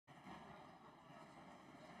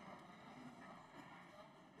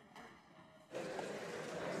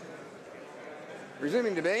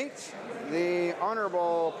Resuming debate, the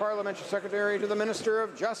Honourable Parliamentary Secretary to the Minister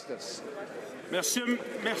of Justice. Merci,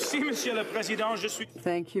 Monsieur le Président.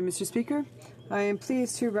 Thank you, Mr. Speaker. I am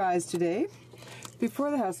pleased to rise today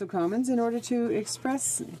before the House of Commons in order to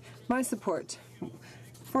express my support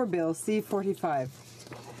for Bill C-45.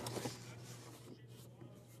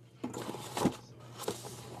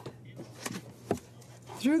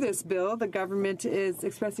 Through this bill, the government is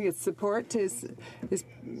expressing its support to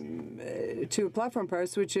a platform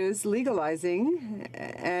purpose, which is legalizing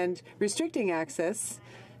and restricting access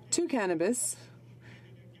to cannabis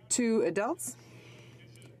to adults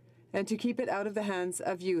and to keep it out of the hands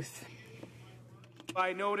of youth.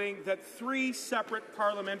 By noting that 3 separate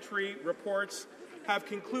parliamentary reports have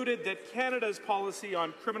concluded that Canada's policy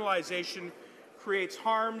on criminalization creates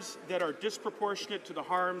harms that are disproportionate to the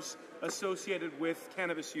harms associated with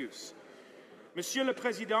cannabis use. Monsieur le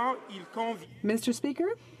Président, il convient... Mr.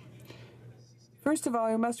 Speaker, first of all,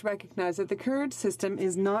 we must recognize that the current system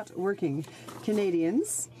is not working.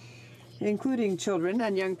 Canadians, including children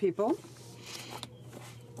and young people,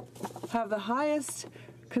 have the highest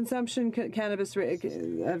consumption cannabis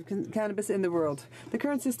in the world. The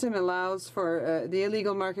current system allows for the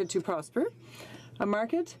illegal market to prosper, a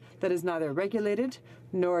market that is neither regulated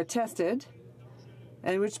nor tested,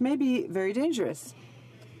 and which may be very dangerous.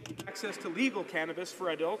 Access to legal cannabis for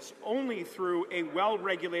adults only through a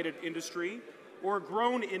well-regulated industry or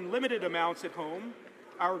grown in limited amounts at home,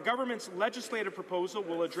 our government's legislative proposal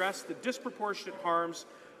will address the disproportionate harms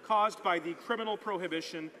caused by the criminal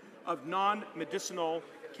prohibition of non-medicinal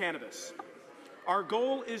cannabis. Our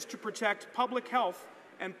goal is to protect public health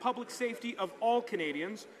and public safety of all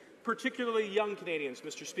Canadians, particularly young Canadians,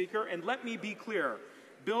 Mr. Speaker, and let me be clear.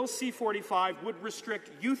 Bill C-45 would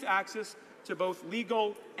restrict youth access to both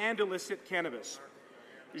legal and illicit cannabis.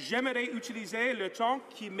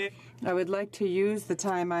 I would like to use the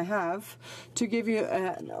time I have to give you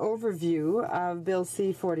an overview of Bill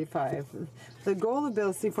C-45. The goal of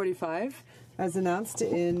Bill C-45, as announced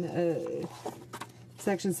in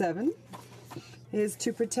Section 7, is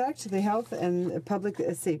to protect the health and public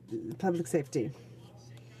safety.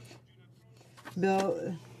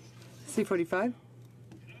 Bill C-45,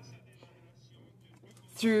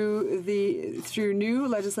 through new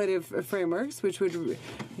legislative frameworks which would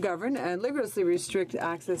govern and rigorously restrict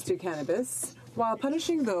access to cannabis while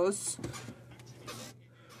punishing those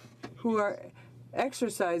who are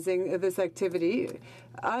exercising this activity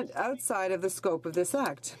outside of the scope of this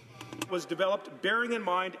act. Was developed bearing in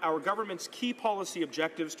mind our government's key policy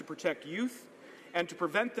objectives to protect youth and to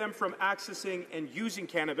prevent them from accessing and using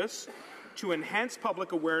cannabis, to enhance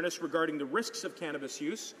public awareness regarding the risks of cannabis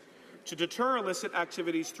use, to deter illicit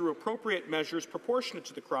activities through appropriate measures proportionate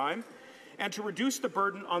to the crime, and to reduce the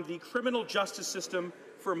burden on the criminal justice system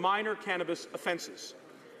for minor cannabis offences.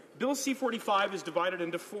 Bill C-45 is divided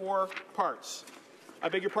into 4 parts. I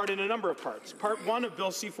beg your pardon, a number of parts. Part 1 of Bill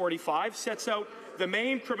C-45 sets out the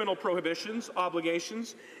main criminal prohibitions,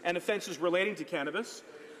 obligations, and offences relating to cannabis.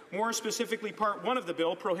 More specifically, Part 1 of the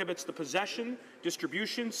bill prohibits the possession,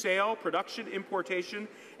 distribution, sale, production, importation,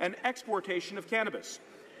 and exportation of cannabis.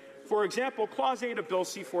 For example, Clause 8 of Bill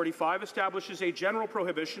C-45 establishes a general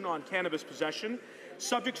prohibition on cannabis possession,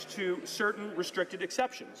 subject to certain restricted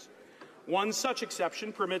exceptions. One such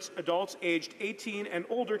exception permits adults aged 18 and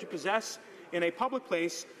older to possess in a public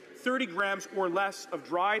place 30 grams or less of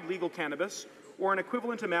dried legal cannabis or an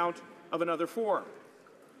equivalent amount of another form.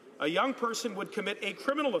 A young person would commit a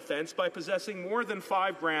criminal offence by possessing more than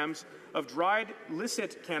 5 grams of dried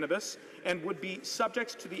licit cannabis and would be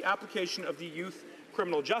subject to the application of the Youth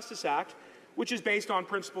Criminal Justice Act, which is based on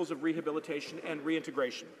principles of rehabilitation and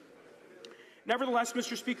reintegration. Nevertheless,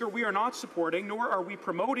 Mr. Speaker, we are not supporting, nor are we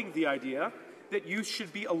promoting the idea that youth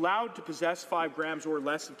should be allowed to possess 5 grams or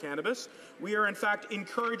less of cannabis. We are, in fact,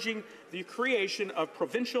 encouraging the creation of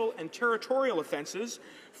provincial and territorial offences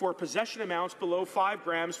for possession amounts below 5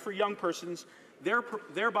 grams for young persons,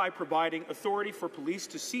 thereby providing authority for police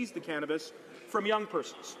to seize the cannabis from young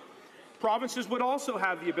persons. Provinces would also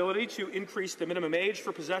have the ability to increase the minimum age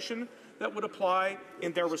for possession that would apply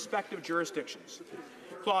in their respective jurisdictions.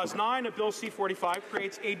 Clause 9 of Bill C-45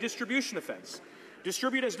 creates a distribution offence.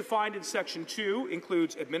 Distribute, as defined in Section 2,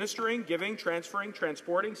 includes administering, giving, transferring,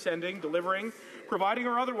 transporting, sending, delivering, providing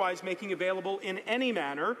or otherwise making available in any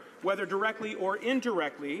manner, whether directly or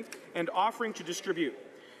indirectly, and offering to distribute.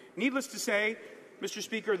 Needless to say, Mr.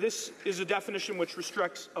 Speaker, this is a definition which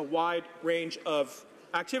restricts a wide range of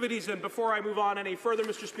activities. And before I move on any further,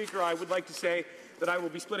 Mr. Speaker, I would like to say that I will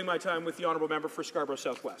be splitting my time with the honourable member for Scarborough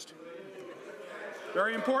Southwest.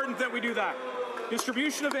 Very important that we do that.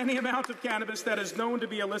 Distribution of any amount of cannabis that is known to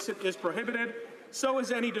be illicit is prohibited. So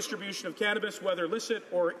is any distribution of cannabis, whether licit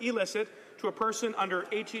or illicit, to a person under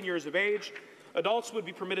 18 years of age. Adults would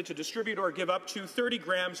be permitted to distribute or give up to 30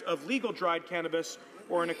 grams of legal dried cannabis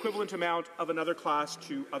or an equivalent amount of another class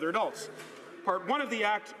to other adults. Part 1 of the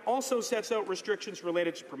Act also sets out restrictions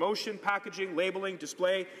related to promotion, packaging, labeling,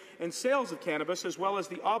 display, and sales of cannabis, as well as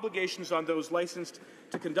the obligations on those licensed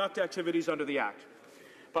to conduct activities under the Act.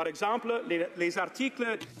 For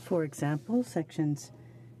example, sections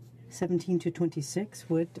 17 to 26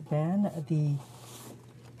 would ban the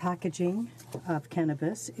packaging of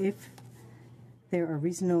cannabis if there are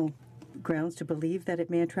reasonable grounds to believe that it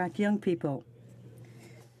may attract young people.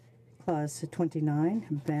 Clause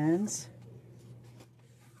 29 bans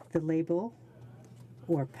the label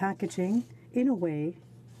or packaging in a way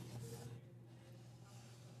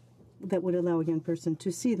that would allow a young person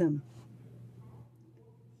to see them.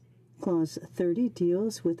 Clause 30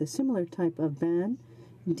 deals with a similar type of ban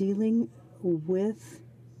dealing with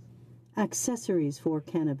accessories for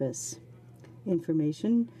cannabis.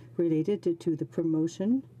 Information related to the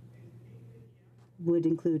promotion would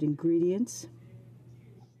include ingredients,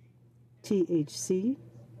 THC.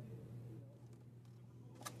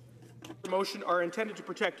 Promotion are intended to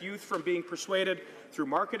protect youth from being persuaded through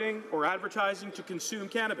marketing or advertising to consume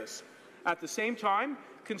cannabis. At the same time,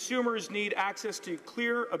 consumers need access to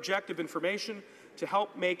clear, objective information to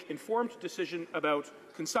help make informed decisions about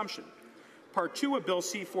consumption. Part 2 of Bill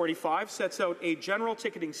C-45 sets out a general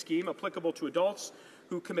ticketing scheme applicable to adults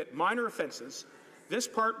who commit minor offences. This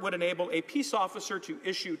part would enable a peace officer to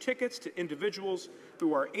issue tickets to individuals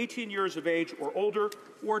who are 18 years of age or older,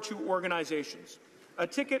 or to organizations. A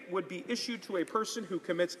ticket would be issued to a person who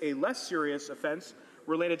commits a less serious offence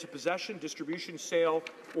related to possession, distribution, sale,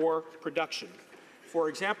 or production. For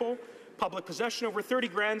example, public possession over 30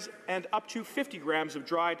 grams and up to 50 grams of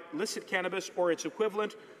dried licit cannabis or its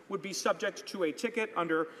equivalent would be subject to a ticket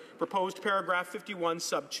under proposed paragraph 51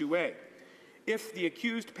 sub 2A. If the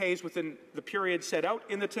accused pays within the period set out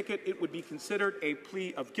in the ticket, it would be considered a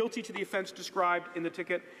plea of guilty to the offence described in the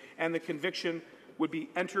ticket, and the conviction would be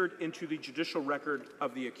entered into the judicial record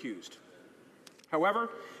of the accused. However,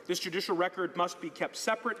 this judicial record must be kept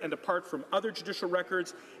separate and apart from other judicial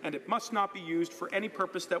records, and it must not be used for any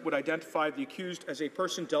purpose that would identify the accused as a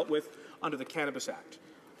person dealt with under the Cannabis Act.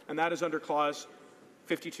 And that is under Clause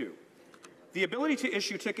 52. The ability to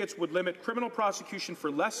issue tickets would limit criminal prosecution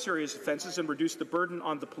for less serious offences and reduce the burden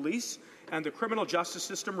on the police and the criminal justice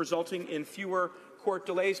system, resulting in fewer court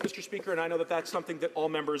delays, Mr. Speaker, and I know that that's something that all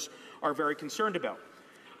members are very concerned about.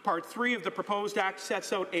 Part 3 of the proposed Act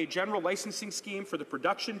sets out a general licensing scheme for the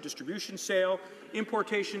production, distribution, sale,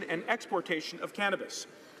 importation, and exportation of cannabis.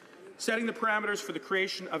 Setting the parameters for the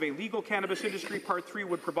creation of a legal cannabis industry, Part 3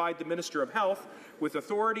 would provide the Minister of Health with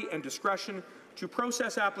authority and discretion to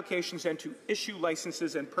process applications and to issue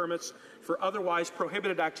licenses and permits for otherwise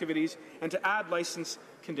prohibited activities and to add license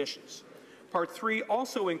conditions. Part 3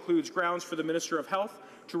 also includes grounds for the Minister of Health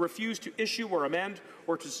to refuse to issue or amend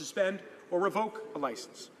or to suspend or revoke a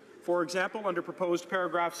license. For example, under proposed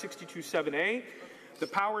paragraph 62(7)(a), the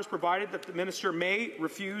power is provided that the Minister may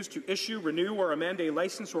refuse to issue, renew, or amend a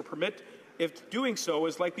license or permit if doing so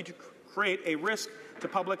is likely to create a risk to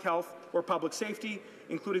public health or public safety,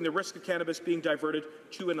 including the risk of cannabis being diverted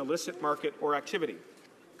to an illicit market or activity.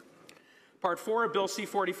 Part 4 of Bill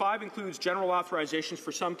C-45 includes general authorizations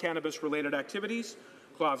for some cannabis-related activities.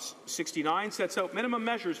 Clause 69 sets out minimum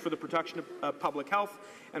measures for the protection of public health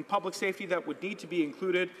and public safety that would need to be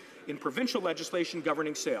included in provincial legislation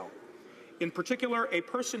governing sale. In particular, a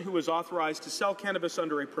person who is authorized to sell cannabis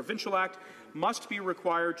under a provincial act must be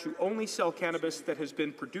required to only sell cannabis that has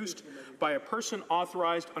been produced by a person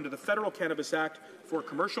authorized under the Federal Cannabis Act for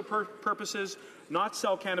commercial purposes, not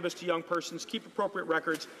sell cannabis to young persons, keep appropriate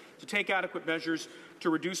records, to take adequate measures to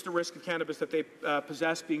reduce the risk of cannabis that they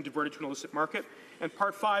possess being diverted to an illicit market. And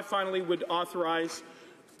Part 5, finally, would authorize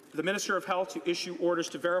the Minister of Health to issue orders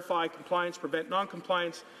to verify compliance, prevent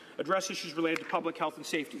non-compliance, address issues related to public health and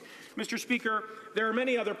safety. Mr. Speaker, there are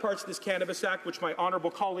many other parts of this Cannabis Act which my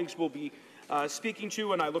honourable colleagues will be speaking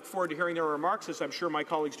to, and I look forward to hearing their remarks, as I'm sure my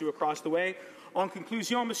colleagues do across the way. En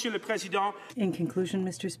conclusion, Monsieur le Président. In conclusion,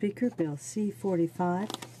 Mr. Speaker, Bill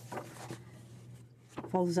C-45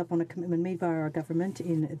 follows up on a commitment made by our government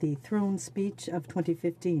in the throne speech of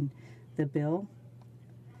 2015. The bill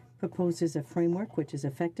proposes a framework which is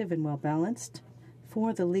effective and well-balanced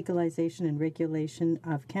for the legalization and regulation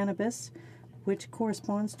of cannabis, which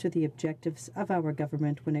corresponds to the objectives of our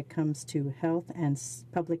government when it comes to health and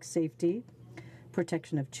public safety,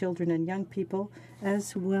 protection of children and young people,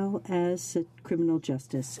 as well as criminal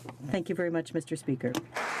justice. Thank you very much, Mr. Speaker.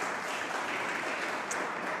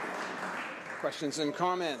 Questions and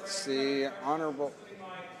comments. The Honourable...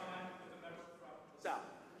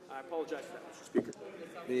 I apologize for that, Mr. Speaker.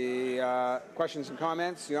 The questions and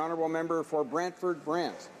comments. The Honourable Member for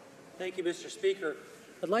Brantford-Brant. Thank you, Mr. Speaker.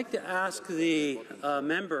 I'd like to ask the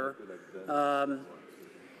member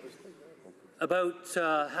about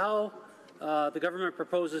how the government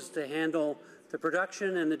proposes to handle the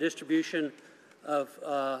production and the distribution of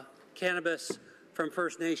cannabis from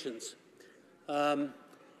First Nations.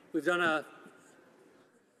 We've done a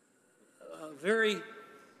very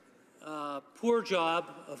poor job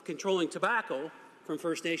of controlling tobacco from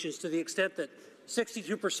First Nations to the extent that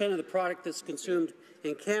 62% of the product that's consumed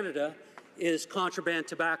in Canada is contraband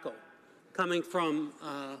tobacco coming from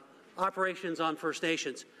operations on First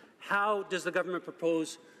Nations. How does the government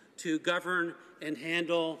propose to govern and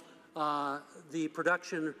handle the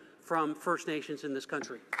production from First Nations in this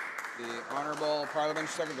country? The Honourable Parliamentary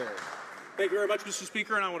Secretary. Thank you very much, Mr.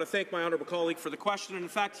 Speaker, and I want to thank my honourable colleague for the question. And in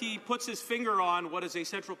fact, he puts his finger on what is a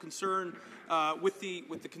central concern with the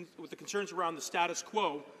concerns around the status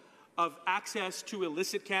quo of access to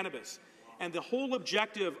illicit cannabis. And the whole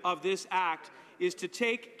objective of this act is to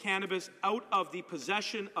take cannabis out of the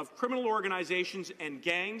possession of criminal organizations and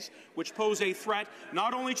gangs, which pose a threat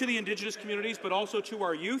not only to the Indigenous communities but also to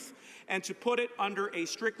our youth, and to put it under a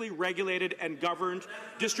strictly regulated and governed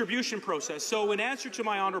distribution process. So in answer to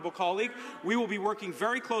my honourable colleague, we will be working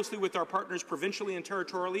very closely with our partners provincially and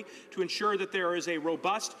territorially to ensure that there is a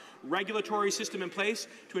robust regulatory system in place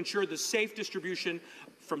to ensure the safe distribution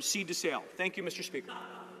from seed to sale. Thank you, Mr. Speaker.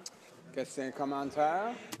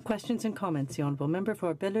 Questions and comments. The Honourable Member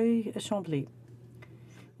for Belleuil-Chambly.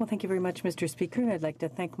 Well, thank you very much, Mr. Speaker, and I'd like to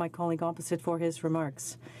thank my colleague opposite for his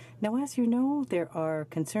remarks. Now, as you know, there are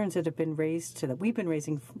concerns that have been raised, that we've been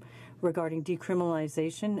raising regarding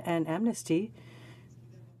decriminalization and amnesty,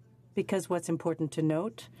 because what's important to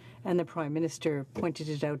note, and the Prime Minister pointed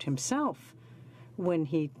it out himself, when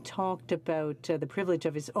he talked about the privilege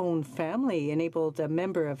of his own family, enabled a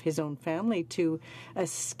member of his own family to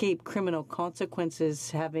escape criminal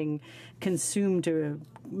consequences having consumed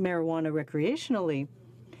marijuana recreationally.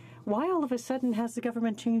 Why all of a sudden has the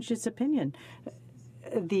government changed its opinion?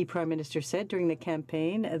 The Prime Minister said during the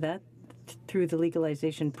campaign that through the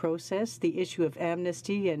legalization process, the issue of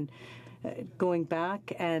amnesty and going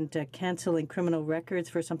back and cancelling criminal records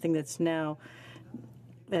for something that's now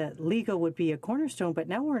legal would be a cornerstone, but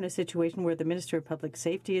now we're in a situation where the Minister of Public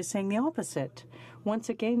Safety is saying the opposite. Once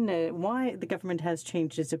again, why the government has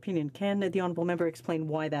changed its opinion. Can the Honourable Member explain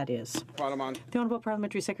why that is? Parliament. The Honourable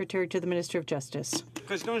Parliamentary Secretary to the Minister of Justice.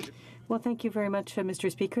 Well, thank you very much, Mr.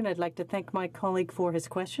 Speaker, and I'd like to thank my colleague for his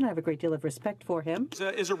question. I have a great deal of respect for him.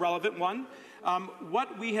 Is a relevant one.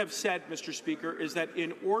 What we have said, Mr. Speaker, is that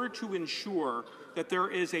in order to ensure that there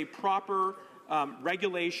is a proper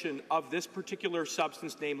regulation of this particular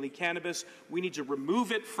substance, namely cannabis, we need to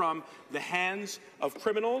remove it from the hands of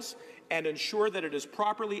criminals and ensure that it is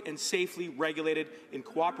properly and safely regulated in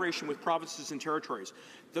cooperation with provinces and territories.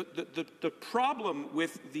 The problem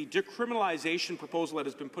with the decriminalization proposal that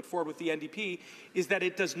has been put forward with the NDP is that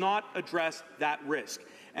it does not address that risk.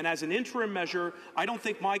 And as an interim measure, I don't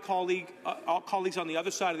think my colleagues on the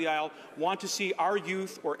other side of the aisle want to see our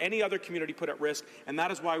youth or any other community put at risk, and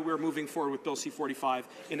that is why we're moving forward with Bill C-45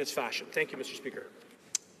 in its fashion. Thank you, Mr. Speaker.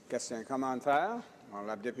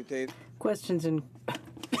 Questions and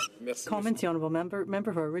comments, the Honourable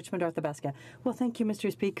Member for Richmond Arthabaska. Well, thank you, Mr.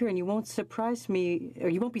 Speaker, and you won't surprise me, or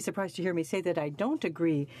you won't be surprised to hear me say that I don't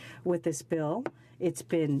agree with this bill. It's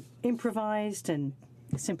been improvised and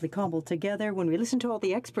simply cobbled together. When we listen to all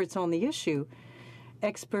the experts on the issue,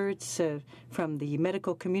 experts from the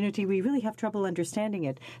medical community, we really have trouble understanding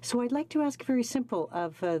it. So I'd like to ask very simple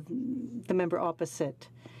of the member opposite.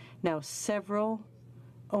 Now, several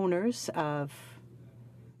owners of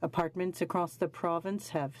apartments across the province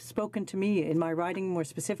have spoken to me in my riding more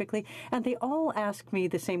specifically, and they all ask me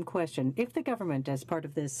the same question. If the government, as part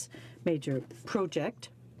of this major project,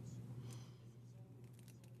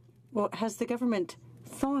 well, has the government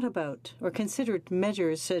thought about or considered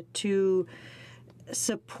measures to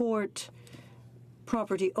support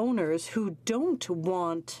property owners who don't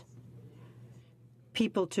want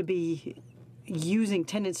people to be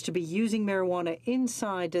tenants to be using marijuana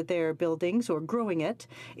inside their buildings or growing it?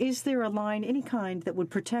 Is there a line, any kind, that would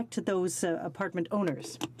protect those apartment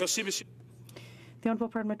owners? The Honourable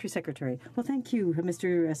Parliamentary Secretary. Well, thank you,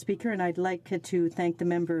 Mr. Speaker, and I'd like to thank the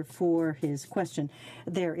member for his question.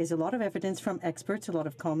 There is a lot of evidence from experts, a lot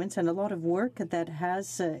of comments, and a lot of work that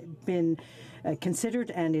has been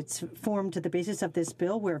considered, and it's formed the basis of this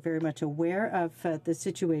bill. We're very much aware of the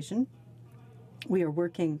situation. We are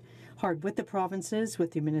working hard with the provinces,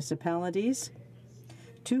 with the municipalities,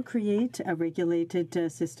 to create a regulated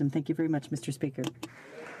system. Thank you very much, Mr. Speaker.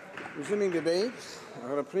 Resuming debate,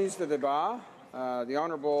 reprise de débat. The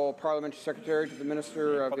Honourable Parliamentary Secretary to the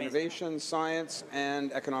Minister of Innovation, Science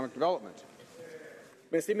and Economic Development.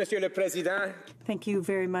 Merci, Monsieur le Président. Thank you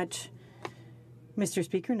very much, Mr.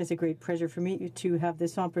 Speaker, and it's a great pleasure for me to have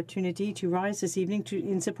this opportunity to rise this evening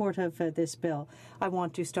in support of this bill. I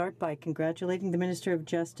want to start by congratulating the Minister of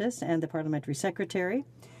Justice and the Parliamentary Secretary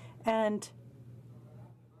and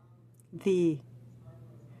the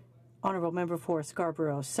Honourable Member for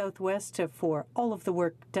Scarborough Southwest for all of the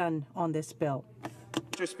work done on this bill.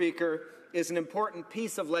 Mr. Speaker, is an important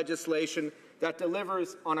piece of legislation that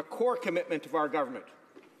delivers on a core commitment of our government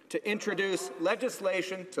to introduce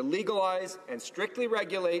legislation to legalize and strictly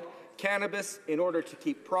regulate cannabis in order to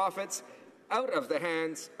keep profits out of the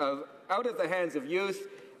hands of youth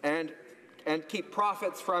and keep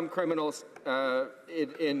profits from criminals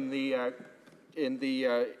in the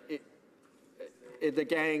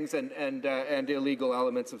gangs and illegal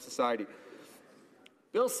elements of society.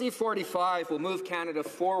 Bill C-45 will move Canada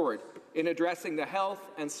forward in addressing the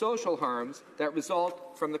health and social harms that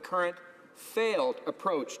result from the current failed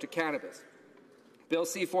approach to cannabis. Bill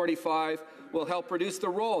C-45 will help reduce the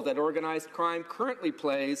role that organized crime currently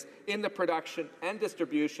plays in the production and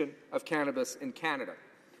distribution of cannabis in Canada.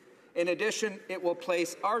 In addition, it will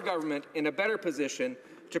place our government in a better position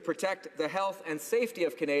to protect the health and safety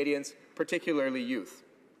of Canadians, particularly youth.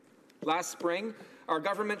 Last spring, our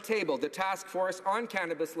government tabled the Task Force on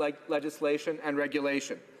Cannabis Legislation and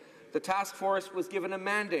Regulation. The task force was given a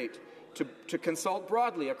mandate to consult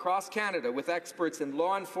broadly across Canada with experts in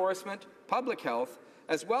law enforcement, public health,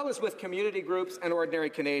 as well as with community groups and ordinary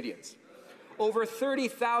Canadians. Over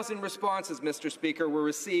 30,000 responses, Mr. Speaker, were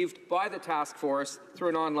received by the task force through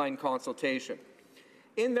an online consultation.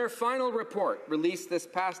 In their final report, released this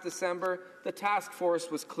past December, the task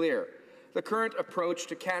force was clear. The current approach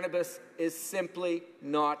to cannabis is simply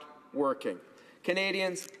not working.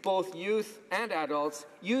 Canadians, both youth and adults,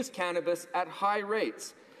 use cannabis at high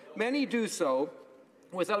rates. Many do so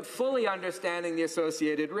without fully understanding the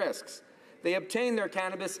associated risks. They obtain their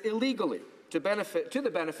cannabis illegally to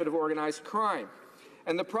the benefit of organized crime.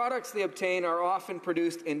 And the products they obtain are often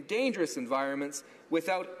produced in dangerous environments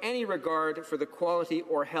without any regard for the quality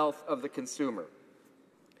or health of the consumer.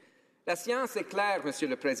 La science est claire, Monsieur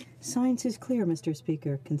le Président. Science is clear, Mr.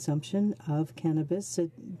 Speaker. Consumption of cannabis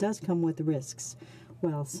does come with risks.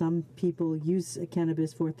 While some people use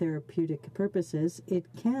cannabis for therapeutic purposes, it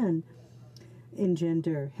can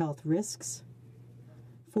engender health risks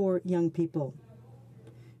for young people.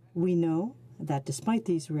 We know that despite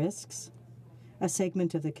these risks, a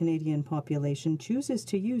segment of the Canadian population chooses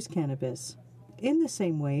to use cannabis in the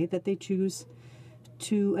same way that they choose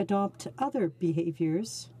to adopt other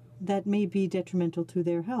behaviors that may be detrimental to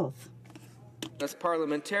their health. As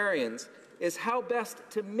parliamentarians, is how best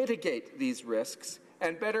to mitigate these risks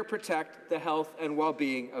and better protect the health and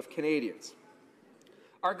well-being of Canadians.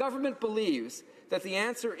 Our government believes that the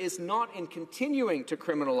answer is not in continuing to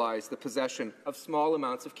criminalize the possession of small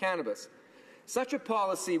amounts of cannabis. Such a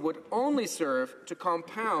policy would only serve to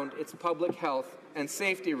compound its public health and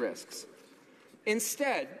safety risks.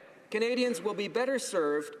 Instead, Canadians will be better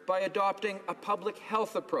served by adopting a public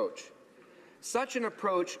health approach. Such an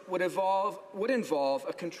approach would involve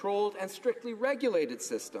a controlled and strictly regulated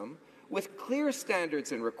system with clear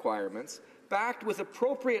standards and requirements, backed with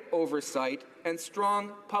appropriate oversight and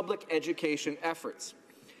strong public education efforts.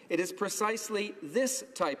 It is precisely this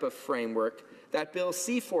type of framework that Bill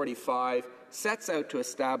C-45 sets out to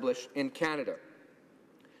establish in Canada.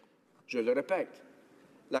 Je le répète.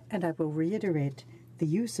 And I will reiterate, the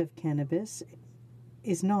use of cannabis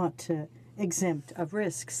is not exempt of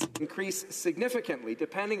risks. Increase significantly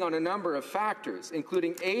depending on a number of factors,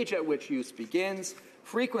 including age at which use begins,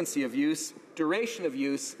 frequency of use, duration of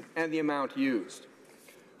use, and the amount used.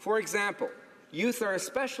 For example, youth are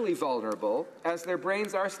especially vulnerable as their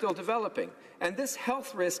brains are still developing, and this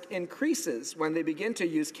health risk increases when they begin to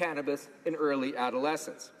use cannabis in early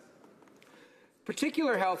adolescence.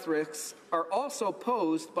 Particular health risks are also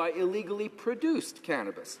posed by illegally produced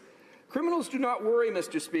cannabis. Criminals do not worry,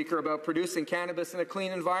 Mr. Speaker, about producing cannabis in a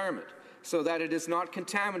clean environment so that it is not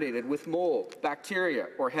contaminated with mold, bacteria,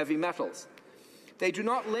 or heavy metals. They do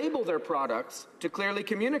not label their products to clearly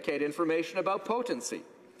communicate information about potency.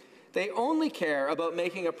 They only care about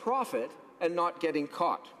making a profit and not getting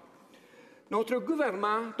caught. Notre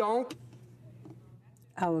gouvernement, donc,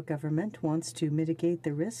 our government wants to mitigate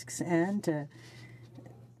the risks and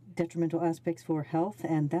detrimental aspects for health,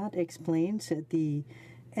 and that explains the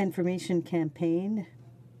information campaign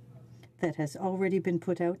that has already been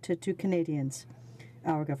put out to Canadians.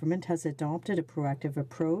 Our government has adopted a proactive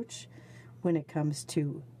approach when it comes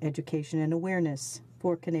to education and awareness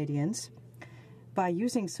for Canadians by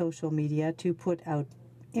using social media to put out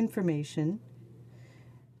information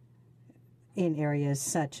in areas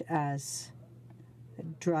such as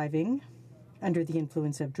driving under the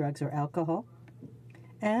influence of drugs or alcohol,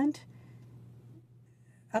 and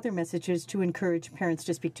other messages to encourage parents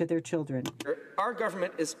to speak to their children. Our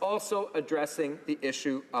government is also addressing the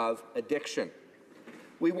issue of addiction.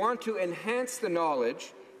 We want to enhance the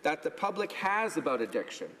knowledge that the public has about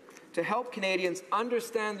addiction to help Canadians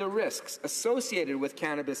understand the risks associated with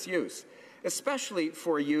cannabis use, especially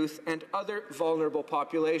for youth and other vulnerable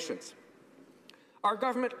populations. Our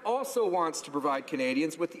government also wants to provide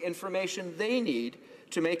Canadians with the information they need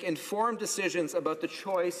to make informed decisions about the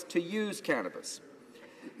choice to use cannabis.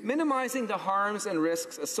 Minimizing the harms and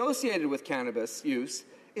risks associated with cannabis use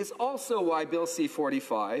is also why Bill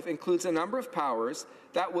C-45 includes a number of powers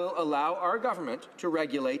that will allow our government to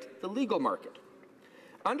regulate the legal market.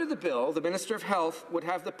 Under the bill, the Minister of Health would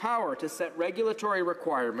have the power to set regulatory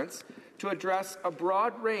requirements to address a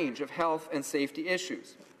broad range of health and safety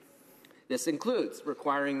issues. This includes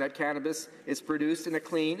requiring that cannabis is produced in a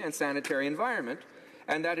clean and sanitary environment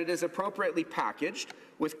and that it is appropriately packaged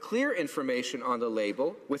with clear information on the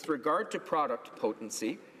label with regard to product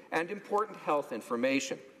potency and important health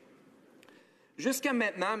information. Jusqu'à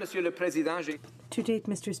maintenant, Monsieur le Président, To date,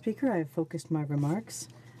 Mr. Speaker, I have focused my remarks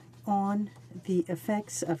on the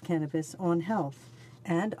effects of cannabis on health,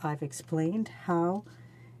 and I've explained how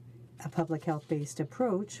a public health-based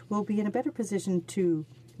approach will be in a better position to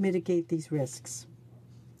mitigate these risks.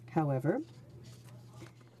 However,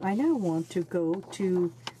 I now want to go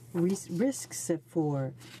to risks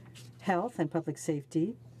for health and public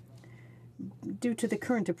safety due to the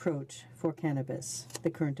current approach for cannabis. The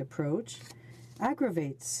current approach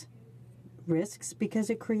aggravates risks because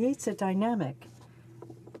it creates a dynamic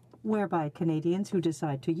whereby Canadians who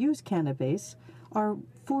decide to use cannabis are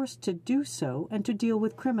forced to do so and to deal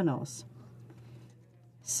with criminals.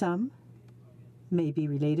 Some may be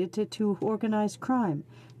related to organized crime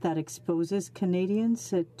that exposes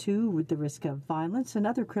Canadians to the risk of violence and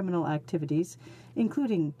other criminal activities,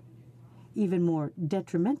 including even more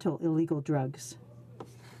detrimental illegal drugs.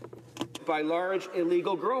 By large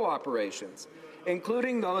illegal grow operations,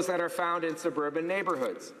 including those that are found in suburban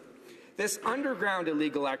neighborhoods. This underground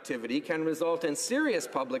illegal activity can result in serious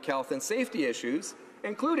public health and safety issues,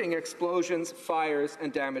 including explosions, fires,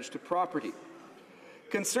 and damage to property.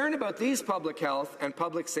 Concern about these public health and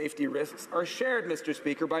public safety risks are shared, Mr.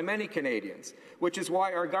 Speaker, by many Canadians, which is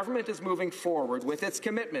why our government is moving forward with its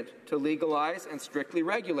commitment to legalize and strictly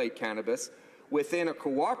regulate cannabis within a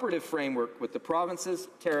cooperative framework with the provinces,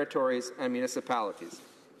 territories, and municipalities.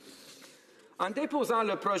 En déposant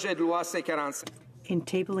le projet de loi C-45, in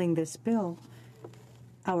tabling this bill,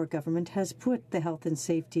 our government has put the health and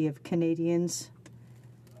safety of Canadians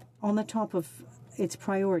on the top of its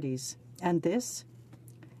priorities, and this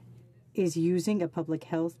is using a public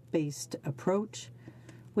health-based approach,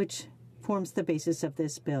 which forms the basis of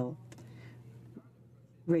this bill.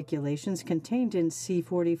 Regulations contained in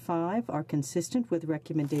C-45 are consistent with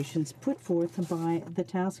recommendations put forth by the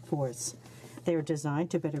task force. They are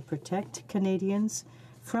designed to better protect Canadians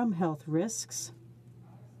from health risks,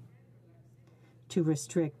 to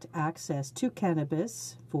restrict access to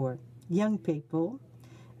cannabis for young people,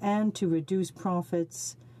 and to reduce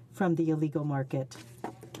profits from the illegal market.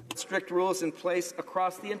 Strict rules in place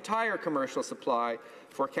across the entire commercial supply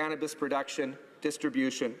for cannabis production,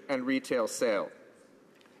 distribution, and retail sale.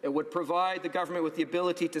 It would provide the government with the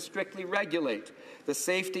ability to strictly regulate the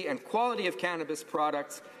safety and quality of cannabis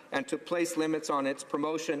products and to place limits on its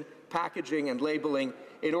promotion, packaging, and labeling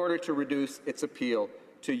in order to reduce its appeal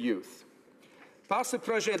to youth.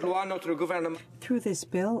 Through this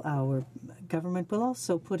bill, our government will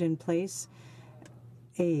also put in place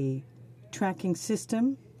a tracking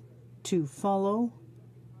system to follow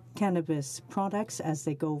cannabis products as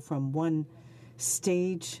they go from one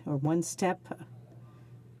stage or one step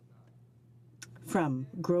from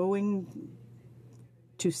growing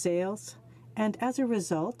to sales, and as a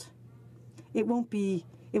result, it will be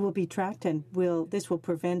tracked, and this will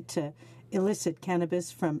prevent illicit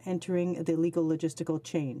cannabis from entering the legal logistical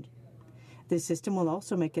chain. This system will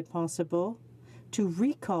also make it possible to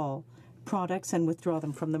recall products and withdraw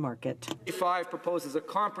them from the market. 5 proposes a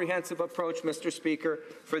comprehensive approach, Mr. Speaker,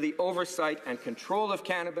 for the oversight and control of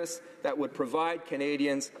cannabis that would provide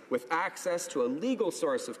Canadians with access to a legal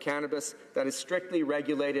source of cannabis that is strictly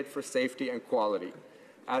regulated for safety and quality.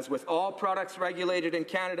 As with all products regulated in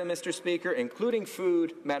Canada, Mr. Speaker, including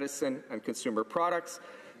food, medicine, and consumer products,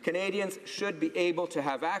 Canadians should be able to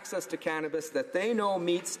have access to cannabis that they know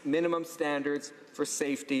meets minimum standards for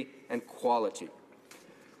safety and quality.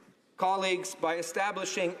 Colleagues, by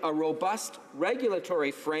establishing a robust regulatory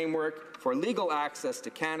framework for legal access to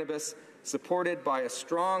cannabis, supported by a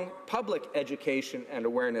strong public education and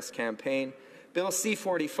awareness campaign, Bill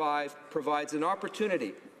C-45 provides an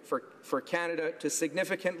opportunity for Canada to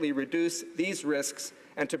significantly reduce these risks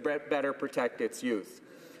and to better protect its youth.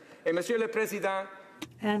 Et Monsieur le Président,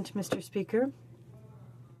 and Mr. Speaker,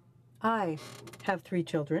 I have 3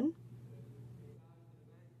 children,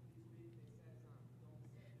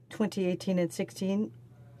 20, 18, and 16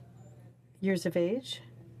 years of age,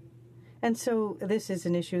 and so this is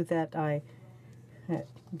an issue that I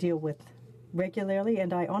deal with regularly,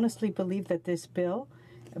 and I honestly believe that this bill,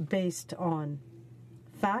 based on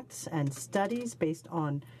facts and studies, based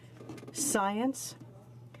on science,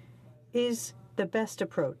 is the best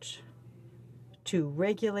approach to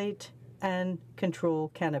regulate and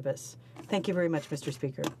control cannabis. Thank you very much, Mr.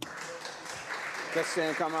 Speaker.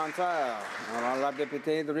 Question commentaire. Honorable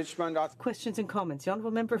député de Richmond. Questions and comments. The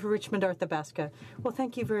Honourable Member for Richmond Athabasca. Well,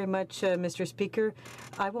 thank you very much, Mr. Speaker.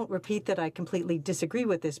 I won't repeat that I completely disagree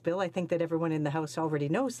with this bill. I think that everyone in the House already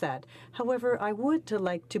knows that. However, I would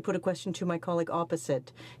like to put a question to my colleague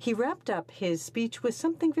opposite. He wrapped up his speech with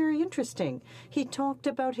something very interesting. He talked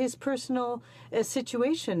about his personal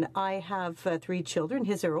situation. I have 3 children.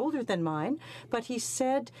 His are older than mine. But he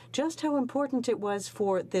said just how important it was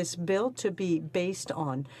for this bill to be based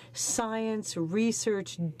on science,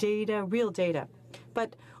 research, data, real data.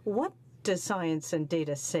 But what does science and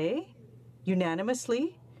data say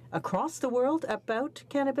unanimously across the world about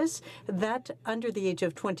cannabis? That under the age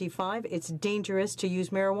of 25, it's dangerous to use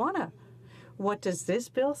marijuana. What does this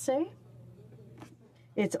bill say?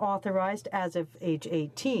 It's authorized as of age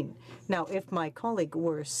 18. Now, if my colleague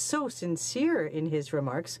were so sincere in his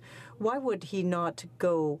remarks, why would he not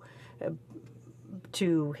go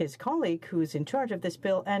to his colleague who's in charge of this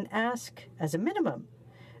bill and ask, as a minimum,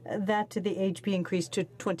 that the age be increased to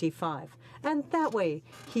 25? And that way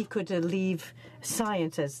he could leave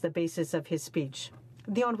science as the basis of his speech.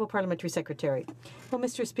 The Honourable Parliamentary Secretary. Well,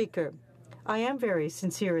 Mr. Speaker, I am very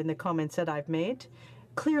sincere in the comments that I've made.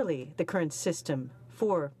 Clearly, the current system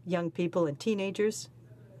for young people and teenagers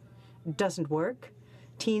doesn't work.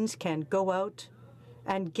 Teens can go out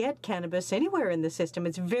and get cannabis anywhere in the system.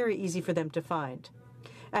 It's very easy for them to find.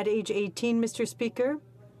 At age 18, Mr. Speaker,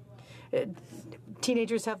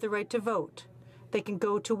 teenagers have the right to vote. They can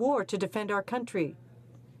go to war to defend our country.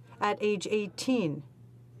 At age 18,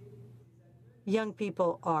 young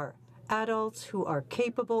people are adults who are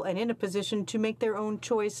capable and in a position to make their own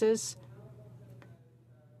choices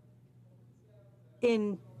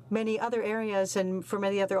in many other areas and for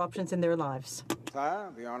many other options in their lives.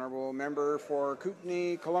 The Honourable Member for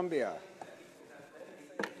Kootenay, Columbia.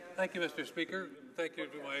 Thank you, Mr. Speaker. Thank you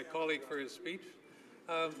to my colleague for his speech.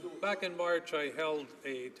 Back in March, I held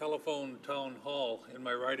a telephone town hall in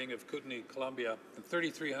my riding of Kootenay, Columbia, and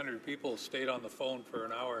 3,300 people stayed on the phone for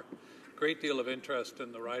an hour. Great deal of interest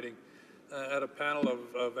in the riding. Had a panel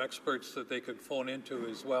of experts that they could phone into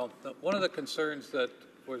as well. Now, one of the concerns that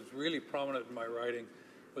was really prominent in my riding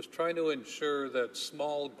was trying to ensure that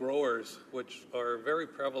small growers, which are very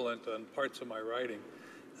prevalent on parts of my riding,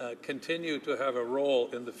 continue to have a role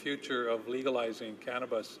in the future of legalizing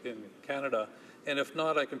cannabis in Canada. And if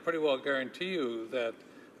not, I can pretty well guarantee you that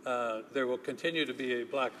there will continue to be a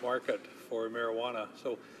black market for marijuana.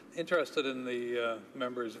 So interested in the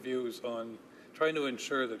members' views on trying to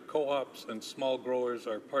ensure that co-ops and small growers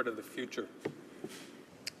are part of the future.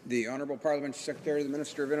 The Honourable Parliamentary Secretary, the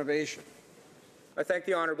Minister of Innovation. I thank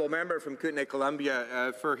the honourable member from Kootenay,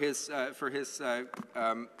 Columbia, for his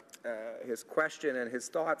question and his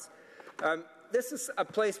thoughts. This is a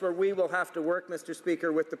place where we will have to work, Mr.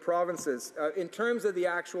 Speaker, with the provinces. In terms of the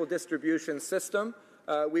actual distribution system,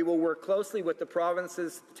 we will work closely with the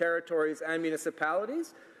provinces, territories, and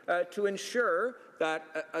municipalities to ensure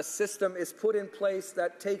that a system is put in place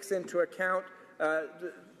that takes into account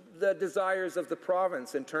the desires of the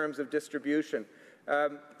province in terms of distribution.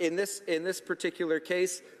 In this particular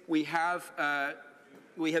case, we have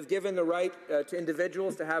given the right to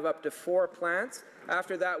individuals to have up to 4 plants.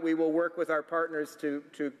 After that, we will work with our partners to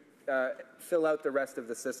fill out the rest of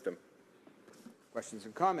the system. Questions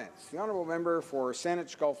and comments. The Honourable Member for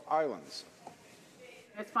Saanich Gulf Islands.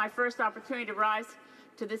 It's my first opportunity to rise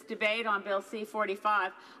to this debate on Bill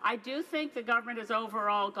C-45. I do think the government has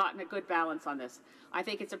overall gotten a good balance on this. I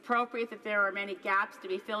think it's appropriate that there are many gaps to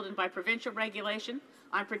be filled in by provincial regulation,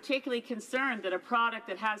 I'm particularly concerned that a product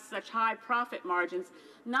that has such high profit margins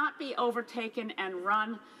not be overtaken and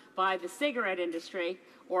run by the cigarette industry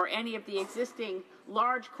or any of the existing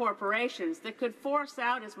large corporations that could force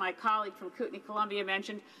out, as my colleague from Kootenay, Columbia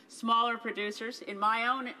mentioned, smaller producers. In my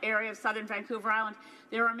own area of southern Vancouver Island,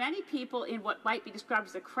 there are many people in what might be described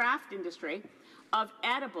as a craft industry of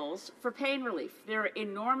edibles for pain relief. They're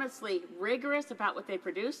enormously rigorous about what they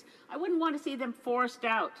produce. I wouldn't want to see them forced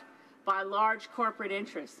out by large corporate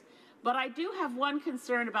interests. But I do have one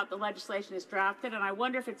concern about the legislation as drafted, and I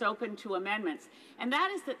wonder if it's open to amendments, and that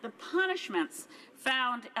is that the punishments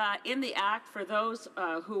found in the Act for those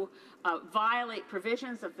who violate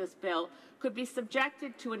provisions of this bill could be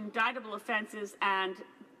subjected to indictable offenses and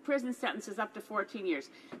prison sentences up to 14 years.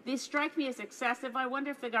 These strike me as excessive. I wonder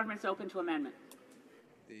if the government's open to amendment.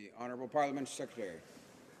 The Honourable Parliamentary Secretary.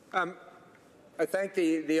 I thank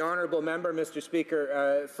the honourable member, Mr.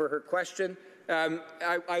 Speaker, for her question.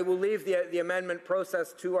 I will leave the amendment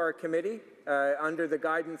process to our committee under the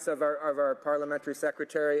guidance of our parliamentary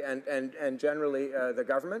secretary and generally the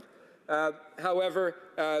government. However,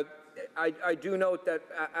 I do note that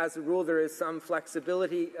as a rule there is some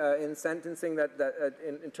flexibility in sentencing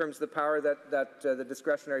in terms of the power the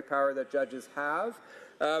discretionary power that judges have.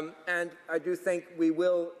 And I do think we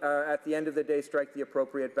will, at the end of the day, strike the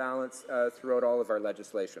appropriate balance throughout all of our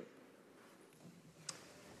legislation.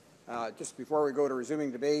 Just before we go to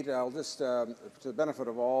resuming debate, I'll just, to the benefit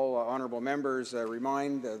of all honourable members,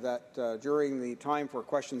 remind that during the time for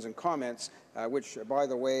questions and comments, which, by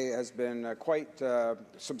the way, has been quite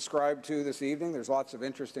subscribed to this evening. There's lots of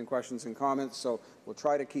interesting questions and comments, so we'll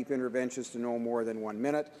try to keep interventions to no more than 1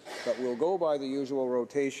 minute. But we'll go by the usual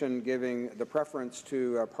rotation, giving the preference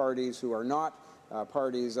to parties who are not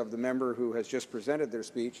parties of the member who has just presented their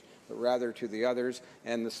speech, but rather to the others.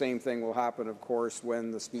 And the same thing will happen, of course,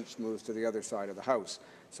 when the speech moves to the other side of the House.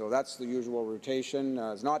 So that's the usual rotation.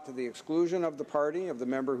 It's not to the exclusion of the party, of the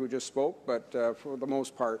member who just spoke, but for the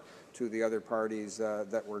most part to the other parties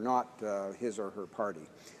that were not his or her party.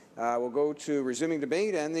 We'll go to resuming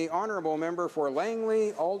debate, and the honourable member for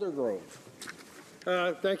Langley Aldergrove.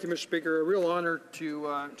 Thank you, Mr. Speaker. A real honour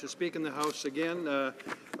to speak in the House again.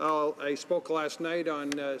 I spoke last night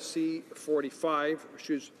on C-45,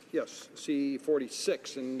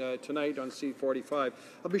 C-46, and tonight on C-45.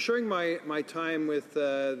 I'll be sharing my time with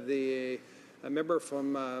a member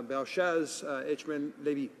from Belchaz,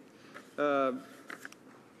 Etchemin-Lévis.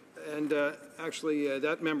 Actually,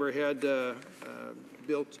 that member had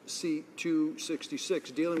built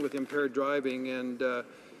C-266, dealing with impaired driving, and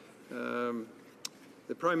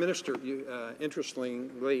the Prime Minister,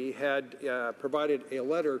 interestingly, had provided a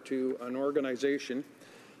letter to an organization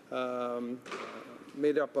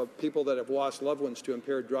made up of people that have lost loved ones to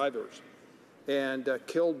impaired drivers and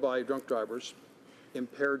killed by drunk drivers,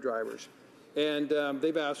 impaired drivers. And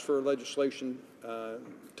they've asked for legislation,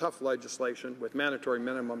 tough legislation with mandatory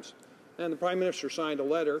minimums. And the Prime Minister signed a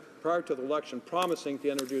letter prior to the election promising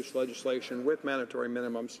to introduce legislation with mandatory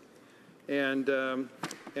minimums. And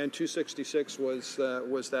 266 was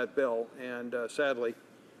that bill, and sadly,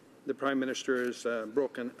 the Prime Minister has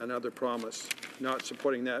broken another promise, not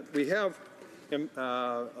supporting that. We have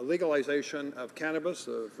a legalization of cannabis,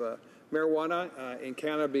 of marijuana in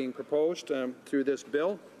Canada being proposed through this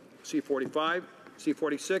bill, C-45,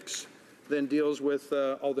 C-46, then deals with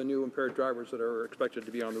all the new impaired drivers that are expected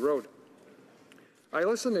to be on the road. I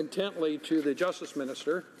listened intently to the Justice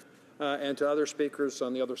Minister and to other speakers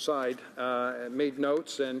on the other side, made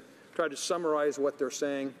notes and tried to summarize what they're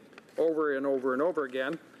saying over and over and over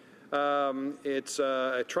again.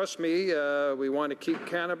 Trust me, we want to keep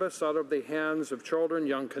cannabis out of the hands of children,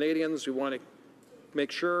 young Canadians. We want to make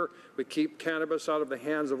sure we keep cannabis out of the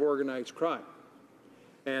hands of organized crime.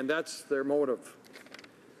 And that's their motive.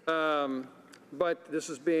 But this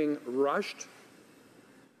is being rushed,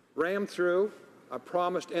 rammed through a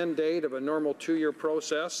promised end date of a normal 2-year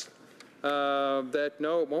process. That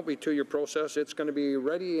no, it won't be a 2-year process. It's going to be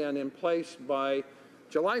ready and in place by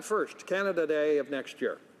July 1st, Canada Day of next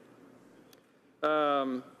year.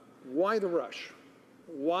 Why the rush?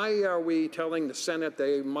 Why are we telling the Senate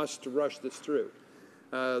they must rush this through?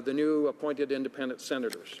 The new appointed independent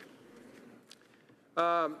senators.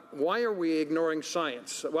 Why are we ignoring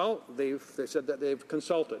science? Well, they said that they've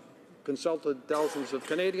consulted thousands of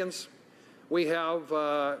Canadians. We have,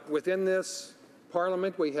 within this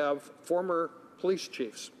Parliament, we have former police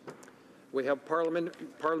chiefs. We have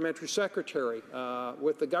parliamentary secretary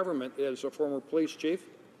with the government is a former police chief,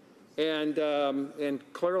 and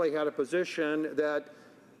clearly had a position that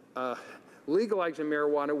legalizing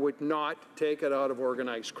marijuana would not take it out of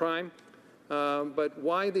organized crime. But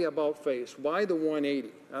why the about face? Why the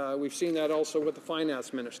 180? We've seen that also with the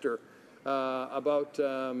finance minister about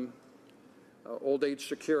old age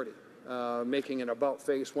security, making an about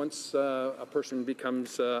face once a person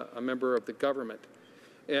becomes a member of the government.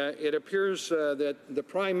 It appears that the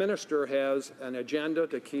Prime Minister has an agenda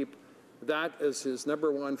to keep that as his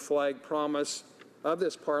 #1 flag promise of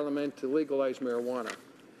this Parliament to legalize marijuana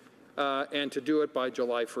and to do it by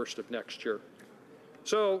July 1st of next year.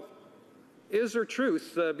 So is there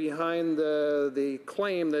truth behind the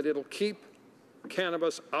claim that it'll keep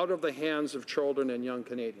cannabis out of the hands of children and young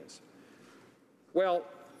Canadians? Well,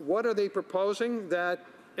 what are they proposing? That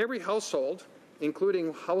every household,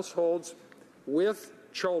 including households with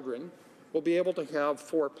children, will be able to have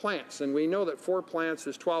 4 plants. And we know that 4 plants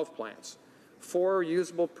is 12 plants. 4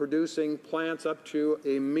 usable producing plants up to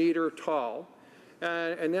a meter tall.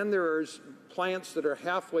 And then there's plants that are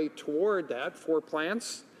halfway toward that, 4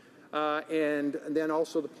 plants. And then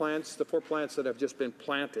also the 4 plants that have just been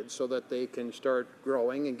planted so that they can start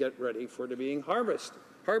growing and get ready for it being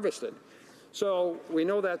harvested. So we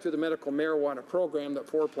know that through the medical marijuana program that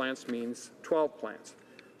 4 plants means 12 plants.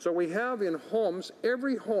 So we have in homes,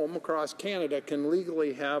 every home across Canada can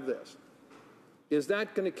legally have this. Is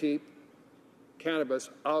that going to keep cannabis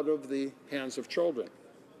out of the hands of children?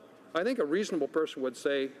 I think a reasonable person would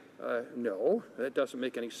say, no, that doesn't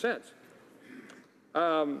make any sense.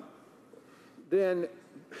 Then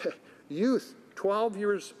youth, 12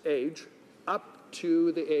 years age, up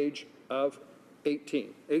to the age of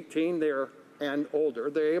 18. 18 there and older,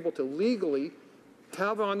 they're able to legally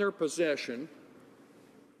have on their possession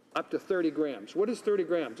up to 30 grams. What is 30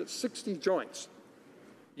 grams? It's 60 joints.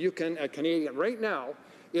 You can, a Canadian, right now,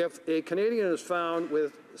 if a Canadian is found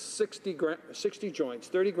with 60 joints,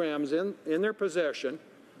 30 grams in their possession,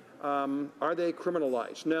 are they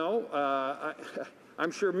criminalized? No.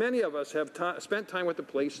 I'm sure many of us have spent time with the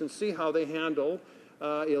police and see how they handle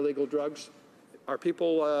illegal drugs. Are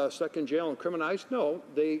people stuck in jail and criminalized? No,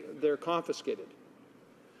 they're confiscated.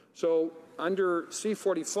 So under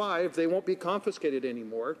C-45, they won't be confiscated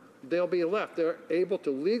anymore. They'll be left. They're able to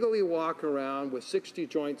legally walk around with 60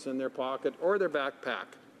 joints in their pocket or their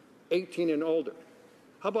backpack, 18 and older.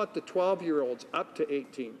 How about the 12-year-olds up to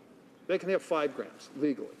 18? They can have 5 grams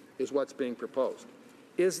legally, is what's being proposed.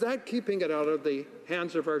 Is that keeping it out of the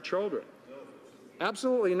hands of our children?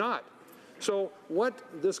 Absolutely not. So what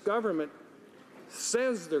this government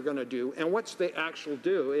says they're going to do and what they actually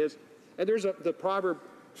do is, and there's the proverb,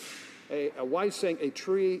 a wise saying, a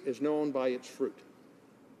tree is known by its fruit.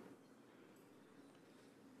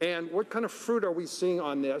 And what kind of fruit are we seeing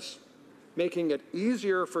on this, making it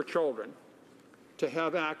easier for children to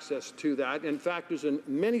have access to that? In fact, there's in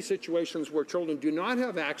many situations where children do not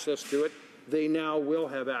have access to it, they now will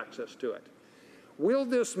have access to it. Will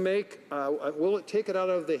this will it take it out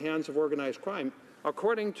of the hands of organized crime?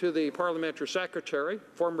 According to the parliamentary secretary,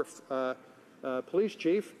 former police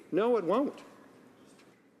chief, no, it won't.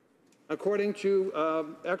 According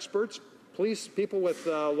to experts, police, people with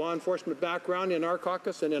law enforcement background in our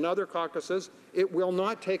caucus and in other caucuses, it will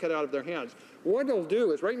not take it out of their hands. What it'll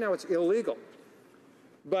do is, right now it's illegal,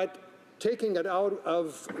 but taking it out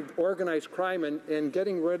of organized crime and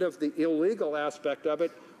getting rid of the illegal aspect of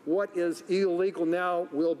it, what is illegal now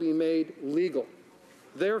will be made legal.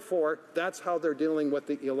 Therefore, that's how they're dealing with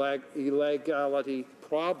the illegality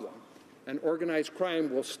problem. And organized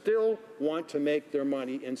crime will still want to make their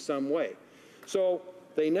money in some way. So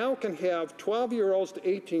they now can have 12-year-olds to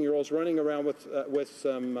 18-year-olds running around with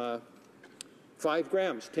some 5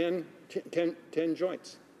 grams, 10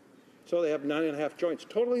 joints. So they have 9.5 joints,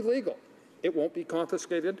 totally legal. It won't be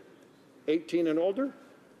confiscated. 18 and older,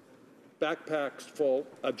 backpacks full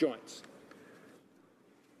of joints.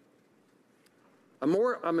 A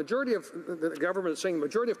majority of the government is saying a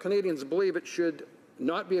majority of Canadians believe it should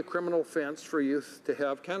not be a criminal offense for youth to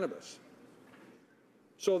have cannabis.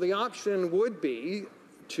 So the option would be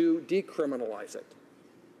to decriminalize it.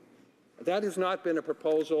 That has not been a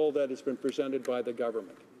proposal that has been presented by the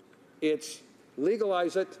government. It's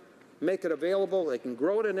legalize it, make it available, they can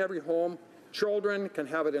grow it in every home, children can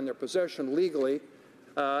have it in their possession legally,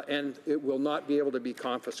 and it will not be able to be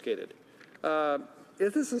confiscated.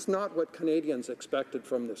 This is not what Canadians expected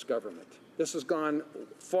from this government. This has gone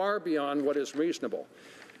far beyond what is reasonable.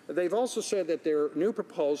 They've also said that their new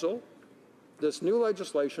proposal, this new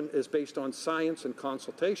legislation, is based on science and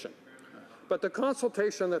consultation. But the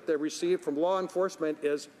consultation that they received from law enforcement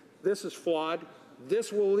is, this is flawed,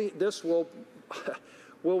 this will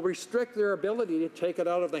restrict their ability to take it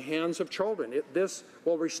out of the hands of children. This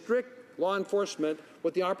will restrict law enforcement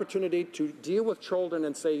with the opportunity to deal with children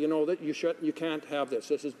and say, you know, that you can't have this.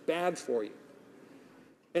 This is bad for you.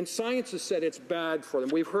 And science has said it's bad for them.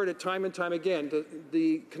 We've heard it time and time again.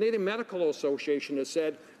 The Canadian Medical Association has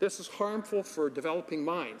said this is harmful for developing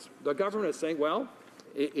minds. The government is saying, well,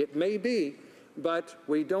 it may be, but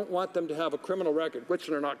we don't want them to have a criminal record, which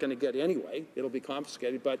they're not going to get anyway. It'll be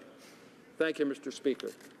confiscated, but thank you, Mr.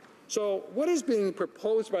 Speaker. So what is being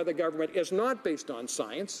proposed by the government is not based on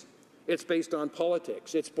science. It's based on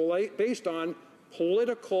politics. It's based on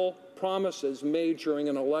political promises made during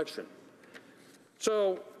an election.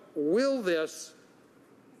 So will this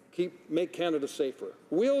make Canada safer?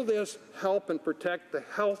 Will this help and protect the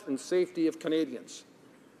health and safety of Canadians?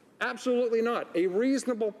 Absolutely not. A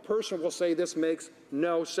reasonable person will say this makes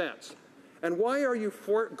no sense. And why are you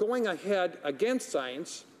going ahead against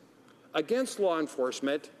science, against law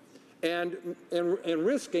enforcement, and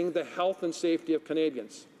risking the health and safety of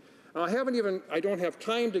Canadians? Now, I don't have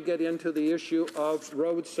time to get into the issue of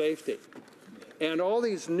road safety and all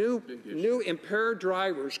these new impaired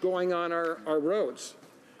drivers going on our roads,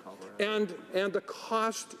 and the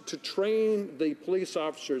cost to train the police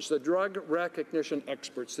officers, the drug recognition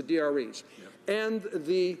experts, the DREs, and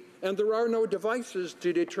there are no devices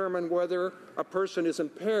to determine whether a person is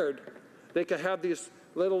impaired. They can have these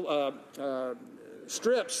little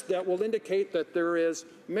strips that will indicate that there is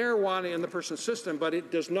marijuana in the person's system, but it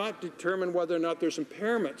does not determine whether or not there's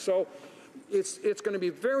impairment. So it's going to be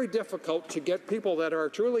very difficult to get people that are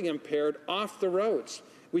truly impaired off the roads.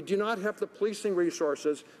 We do not have the policing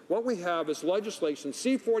resources. What we have is legislation,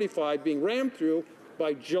 C-45, being rammed through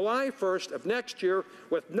by July 1st of next year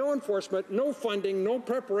with no enforcement, no funding, no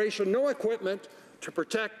preparation, no equipment to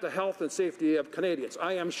protect the health and safety of Canadians.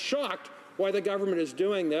 I am shocked why the government is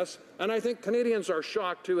doing this, and I think Canadians are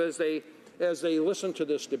shocked too as they listen to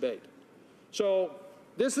this debate. So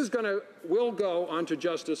this will go on to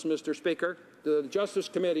Justice, Mr. Speaker, the Justice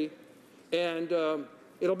Committee, and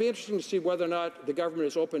it'll be interesting to see whether or not the government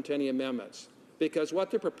is open to any amendments, because what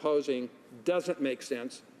they're proposing doesn't make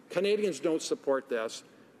sense. Canadians don't support this.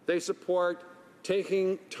 They support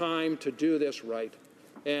taking time to do this right.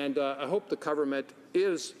 And I hope the government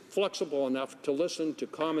is flexible enough to listen to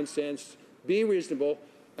common sense, be reasonable,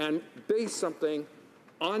 and base something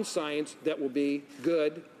on science that will be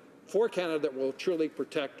good for Canada, that will truly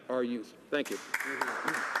protect our youth. Thank you.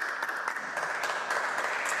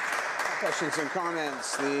 Questions and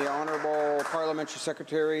comments. The Honourable Parliamentary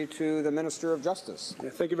Secretary to the Minister of Justice.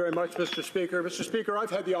 Thank you very much, Mr. Speaker. Mr. Speaker,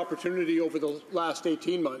 I've had the opportunity over the last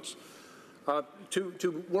 18 months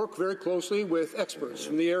to work very closely with experts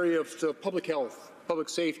in the area of public health, public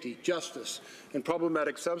safety, justice, and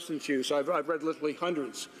problematic substance use. I've read literally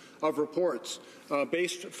hundreds of reports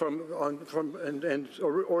based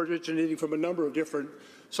originating from a number of different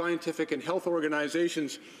scientific and health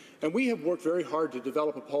organizations, and we have worked very hard to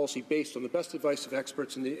develop a policy based on the best advice of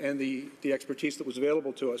experts and the expertise that was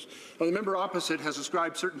available to us. Now, the member opposite has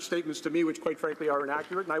ascribed certain statements to me which, quite frankly, are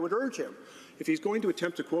inaccurate, and I would urge him, if he's going to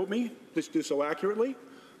attempt to quote me, please do so accurately.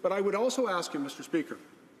 But I would also ask him, Mr. Speaker,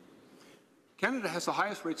 Canada has the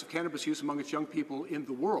highest rates of cannabis use among its young people in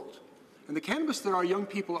the world. And the cannabis that our young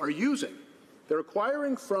people are using, they're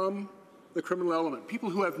acquiring from the criminal element,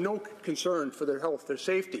 people who have no concern for their health, their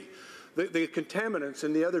safety, the contaminants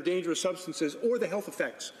and the other dangerous substances, or the health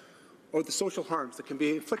effects or the social harms that can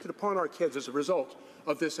be inflicted upon our kids as a result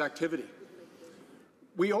of this activity.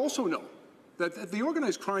 We also know that the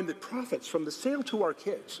organized crime that profits from the sale to our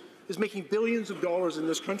kids is making billions of dollars in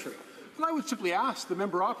this country. And I would simply ask the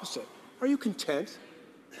member opposite, are you content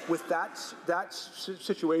with that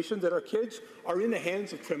situation, that our kids are in the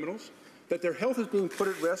hands of criminals, that their health is being put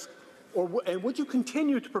at risk, and would you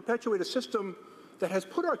continue to perpetuate a system that has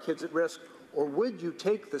put our kids at risk, or would you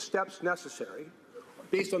take the steps necessary,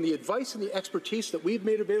 based on the advice and the expertise that we've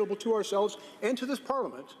made available to ourselves and to this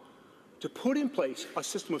Parliament, to put in place a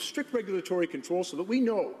system of strict regulatory control so that we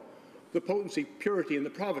know the potency, purity, and the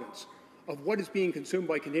provenance of what is being consumed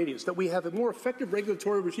by Canadians, that we have a more effective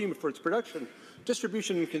regulatory regime for its production,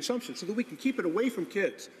 distribution, and consumption, so that we can keep it away from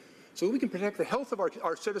kids, so that we can protect the health of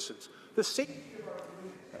our citizens, the safety of our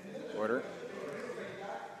communities. Order.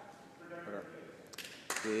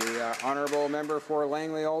 The Honourable Member for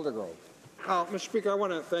Langley Aldergrove. Mr. Speaker, I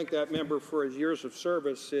want to thank that member for his years of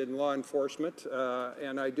service in law enforcement,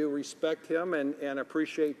 and I do respect him and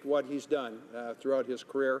appreciate what he's done throughout his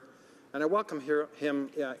career, and I welcome him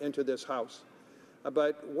into this House.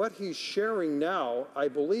 But what he's sharing now, I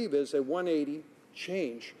believe, is a 180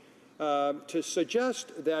 change to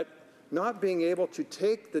suggest that not being able to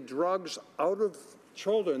take the drugs out of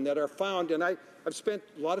children that are found, and I've spent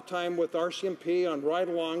a lot of time with RCMP on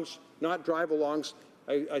ride-alongs, not drive-alongs,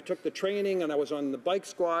 I took the training, and I was on the bike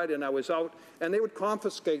squad, and I was out, and they would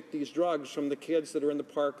confiscate these drugs from the kids that are in the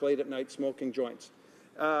park late at night smoking joints.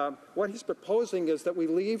 What he's proposing is that we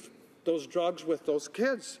leave those drugs with those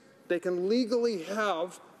kids. They can legally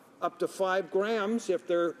have up to 5 grams if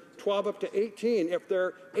they're 12 up to 18. If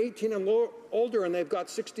they're 18 and older and they've got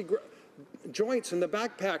 60 joints in the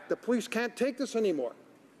backpack, the police can't take this anymore.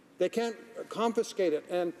 They can't confiscate it.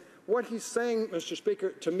 And what he's saying, Mr.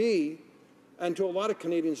 Speaker, to me and to a lot of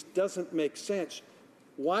Canadians doesn't make sense.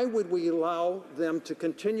 Why would we allow them to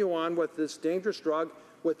continue on with this dangerous drug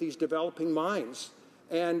with these developing minds?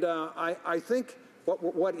 And I think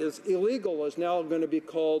what is illegal is now going to be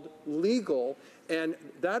called legal, and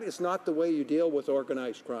that is not the way you deal with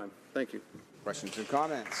organized crime. Thank you. Questions and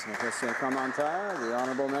comments. The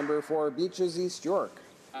Honourable Member for Beaches, East York.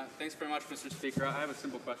 Thanks very much, Mr. Speaker. I have a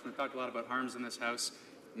simple question. We've talked a lot about harms in this House.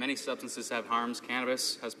 Many substances have harms.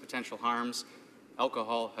 Cannabis has potential harms.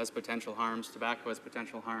 Alcohol has potential harms. Tobacco has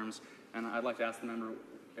potential harms. And I'd like to ask the member,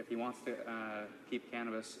 if he wants to keep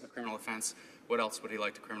cannabis a criminal offence, what else would he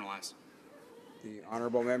like to criminalize? The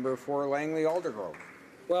Honourable Member for Langley-Aldergrove.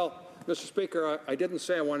 Well, Mr. Speaker, I didn't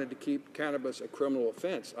say I wanted to keep cannabis a criminal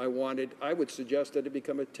offence. I would suggest that it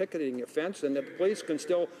become a ticketing offence and that the police can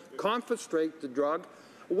still confiscate the drug.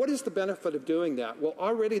 What is the benefit of doing that? Well,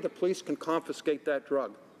 already the police can confiscate that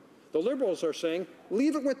drug. The Liberals are saying,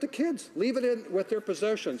 leave it with the kids. Leave it in with their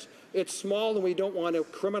possessions. It's small and we don't want to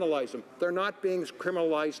criminalize them. They're not being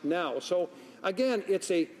criminalized now. So, again, it's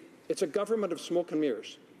a government of smoke and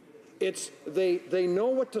mirrors. They know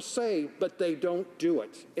what to say, but they don't do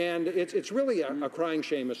it. And it's really a crying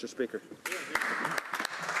shame, Mr. Speaker.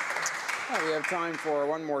 We have time for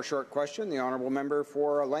one more short question. The Honourable Member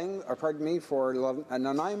for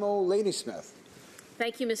Nanaimo Ladysmith.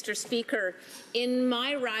 Thank you, Mr. Speaker. In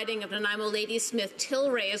my riding of Nanaimo Ladysmith,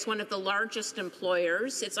 Tilray is one of the largest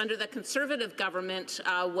employers. It's under the Conservative government,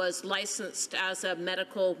 was licensed as a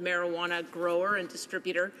medical marijuana grower and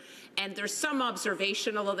distributor. And there's some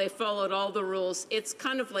observation, although they followed all the rules, it's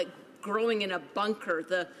kind of like growing in a bunker.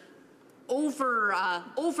 The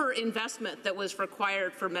over investment that was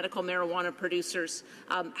required for medical marijuana producers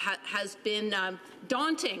has been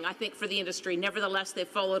daunting, I think, for the industry. Nevertheless, they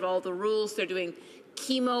followed all the rules. They're doing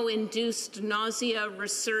chemo-induced nausea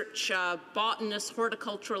research, botanists,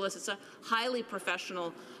 horticulturalists. It's a highly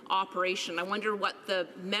professional operation. I wonder what the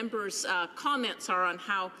members' comments are on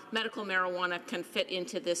how medical marijuana can fit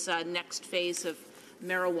into this next phase of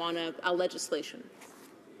marijuana legislation.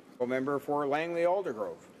 Member for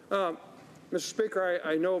Langley-Aldergrove. Mr. Speaker,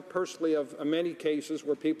 I know personally of many cases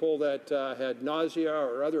where people that had nausea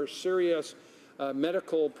or other serious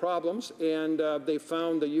medical problems, and they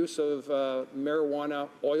found the use of marijuana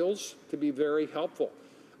oils to be very helpful.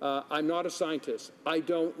 I'm not a scientist. I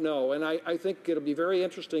don't know. And I think it'll be very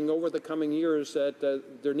interesting over the coming years that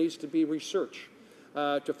there needs to be research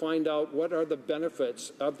to find out what are the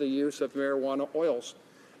benefits of the use of marijuana oils.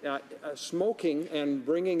 Smoking and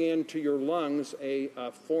bringing into your lungs a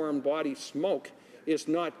foreign body smoke is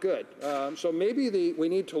not good. So maybe we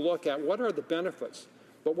need to look at what are the benefits.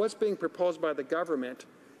 But what's being proposed by the government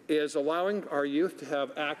is allowing our youth to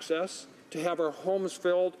have access, to have our homes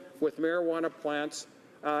filled with marijuana plants.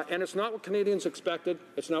 And it's not what Canadians expected.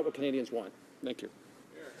 It's not what Canadians want. Thank you.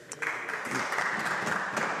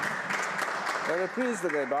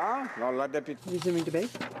 Resuming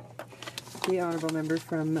debate. The Honourable Member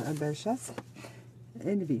from Bellechasse.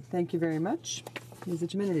 Thank you very much.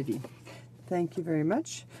 Thank you very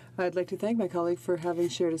much. I'd like to thank my colleague for having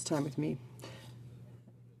shared his time with me.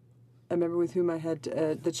 A member with whom I had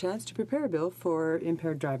the chance to prepare a bill for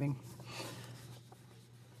impaired driving.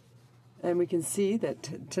 And we can see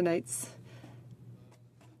that tonight's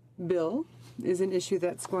bill is an issue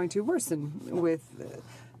that's going to worsen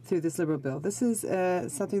through this Liberal bill. This is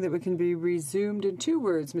something that can be resumed in 2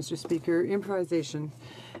 words, Mr. Speaker: improvisation,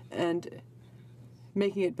 and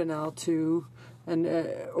making it banal to and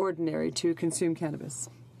ordinary to consume cannabis.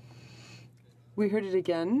 We heard it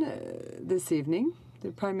again this evening.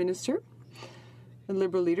 The Prime Minister, the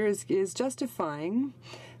Liberal leader, is justifying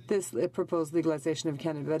this proposed legalization of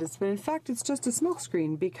cannabis, but in fact it's just a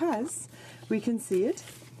smokescreen because we can see it.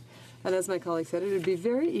 And as my colleague said, it would be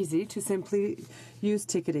very easy to simply use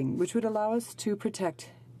ticketing, which would allow us to protect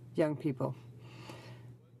young people.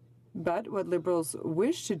 But what Liberals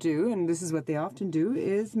wish to do, and this is what they often do,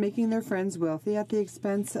 is making their friends wealthy at the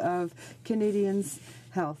expense of Canadians'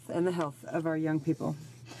 health and the health of our young people.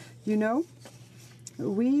 You know,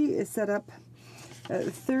 we set up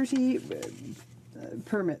 30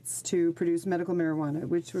 permits to produce medical marijuana,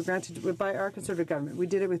 which were granted by our Conservative government. We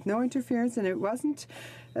did it with no interference, and it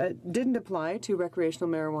didn't apply to recreational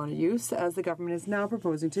marijuana use, as the government is now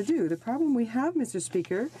proposing to do. The problem we have, Mr.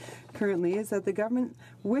 Speaker, currently is that the government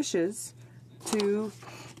wishes to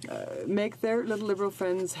make their little Liberal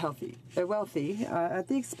friends wealthy at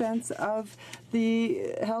the expense of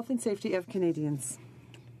the health and safety of Canadians.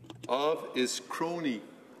 Of is crony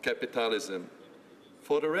capitalism.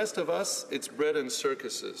 For the rest of us, it's bread and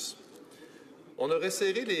circuses. On a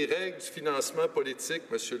resserré les règles du financement politique,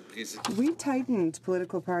 Monsieur le Président. We tightened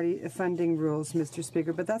political party funding rules, Mr.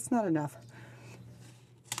 Speaker, but that's not enough.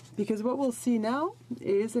 Because what we'll see now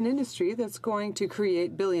is an industry that's going to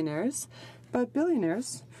create billionaires, but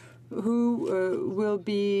billionaires who will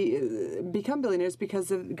become billionaires because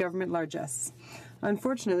of government largesse.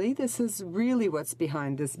 Unfortunately, this is really what's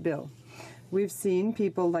behind this bill. We've seen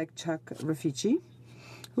people like Chuck Rafici,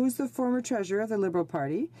 who's the former treasurer of the Liberal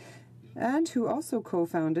Party, and who also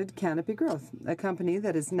co-founded Canopy Growth, a company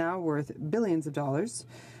that is now worth billions of dollars,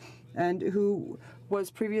 and who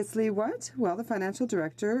was previously what? Well, the financial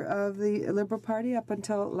director of the Liberal Party up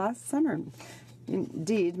until last summer.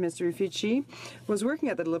 Indeed, Mr. Rafici was working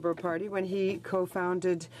at the Liberal Party when he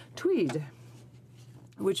co-founded Tweed,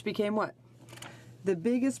 which became what? The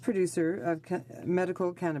biggest producer of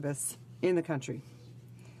medical cannabis in the country.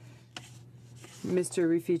 Mr.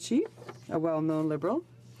 Rafici, a well-known Liberal,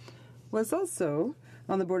 was also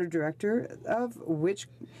on the board of directors of which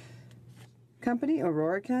company?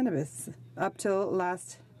 Aurora Cannabis, up till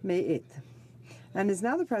last May 8th, and is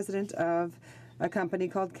now the president of a company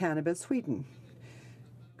called Cannabis Sweden,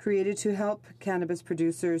 created to help cannabis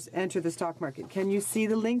producers enter the stock market. Can you see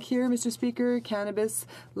the link here, Mr. Speaker? Cannabis,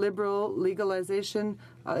 liberal, legalization,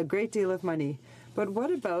 a great deal of money. But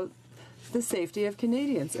what about the safety of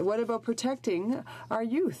Canadians? What about protecting our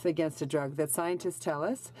youth against a drug that scientists tell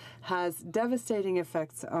us has devastating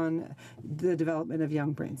effects on the development of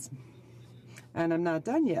young brains? And I'm not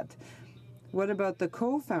done yet. What about the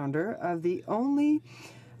co-founder of the only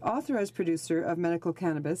authorized producer of medical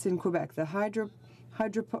cannabis in Quebec, the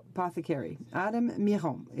hydropothecary? Adam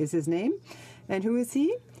Miron is his name. And who is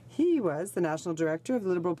he? He was the national director of the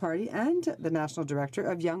Liberal Party and the national director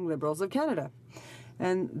of Young Liberals of Canada.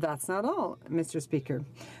 And that's not all, Mr. Speaker.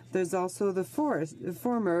 There's also the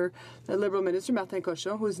former Liberal Minister, Martin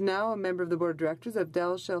Cochon, who's now a member of the board of directors of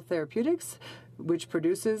Delshell Therapeutics, which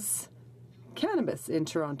produces cannabis in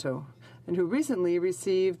Toronto, and who recently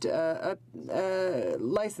received a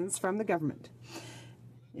license from the government.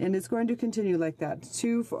 And it's going to continue like that.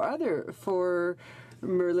 Two former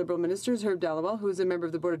Liberal ministers, Herb Dallowell, who's a member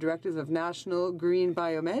of the board of directors of National Green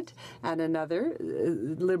Biomed, and another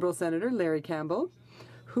Liberal senator, Larry Campbell,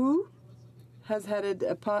 who has headed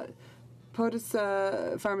POTUS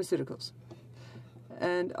Pharmaceuticals.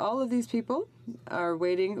 And all of these people are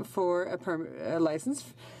waiting for a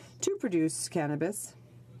license to produce cannabis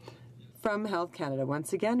from Health Canada.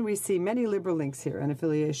 Once again, we see many Liberal links here and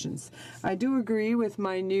affiliations. I do agree with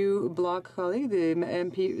my new Bloc colleague, the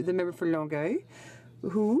member for Longueuil,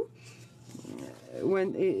 who,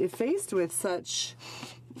 when faced with such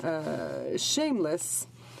shameless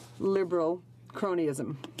Liberal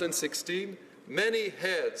cronyism. In 2016, many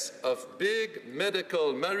heads of big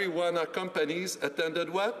medical marijuana companies attended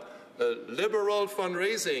what? A Liberal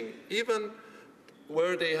fundraising, even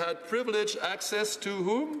where they had privileged access to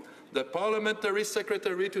whom? The parliamentary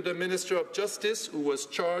secretary to the Minister of Justice, who was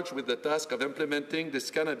charged with the task of implementing this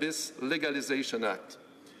Cannabis Legalization Act.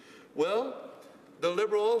 Well, the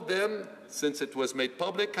Liberal then, since it was made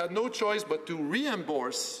public, had no choice but to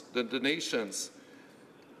reimburse the donations.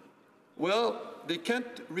 Well, they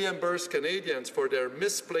can't reimburse Canadians for their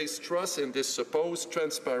misplaced trust in this supposed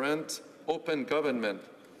transparent, open government.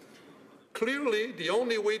 Clearly, the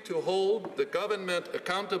only way to hold the government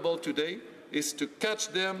accountable today is to catch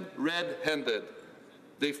them red-handed.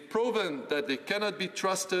 They've proven that they cannot be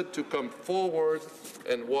trusted to come forward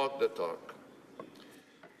and walk the talk.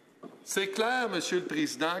 C'est clair, Monsieur le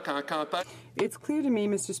Président, qu'en campagne... It's clear to me,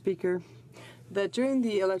 Mr. Speaker, that during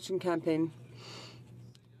the election campaign,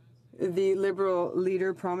 the Liberal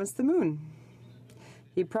leader promised the moon.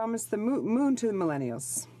 He promised the moon to the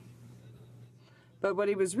millennials. But what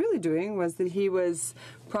he was really doing was that he was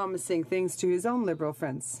promising things to his own Liberal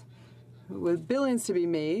friends, with billions to be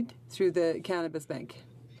made through the Cannabis Bank.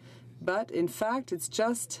 But, in fact, it's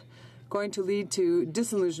just going to lead to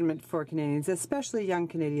disillusionment for Canadians, especially young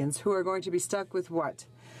Canadians, who are going to be stuck with what?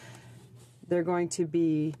 They're going to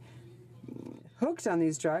be hooked on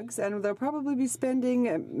these drugs, and they'll probably be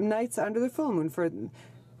spending nights under the full moon for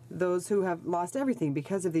those who have lost everything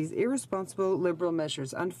because of these irresponsible Liberal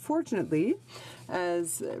measures. Unfortunately,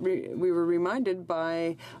 as we were reminded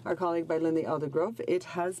by our colleague by Lindley Aldergrove, it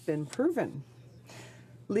has been proven.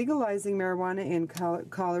 Legalizing marijuana in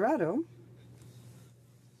Colorado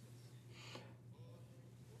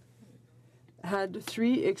had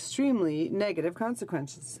three extremely negative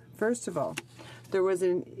consequences. First of all, there was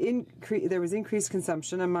increased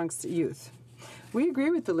consumption amongst youth. We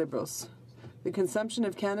agree with the Liberals. The consumption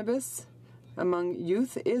of cannabis among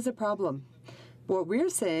youth is a problem. What we're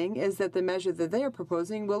saying is that the measure that they are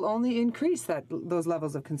proposing will only increase those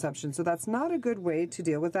levels of consumption. So that's not a good way to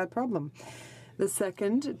deal with that problem. The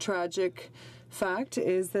second tragic fact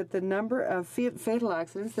is that the number of fatal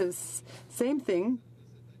accidents, the same thing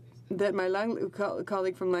that my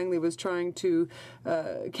colleague from Langley was trying to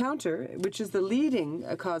counter, which is the leading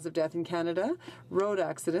cause of death in Canada, road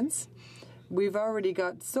accidents. We've already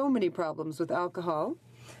got so many problems with alcohol,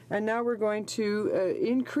 and now we're going to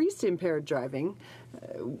increase impaired driving.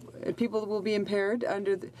 People will be impaired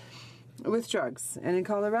with drugs. And in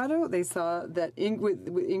Colorado, they saw that with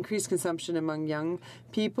increased consumption among young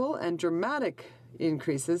people and dramatic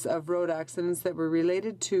increases of road accidents that were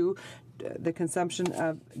related to the consumption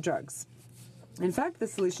of drugs. In fact, the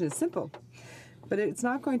solution is simple, but it's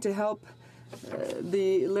not going to help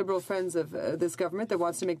the Liberal friends of this government that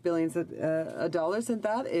wants to make billions of dollars, and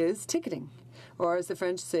that is ticketing. Or as the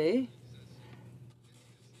French say,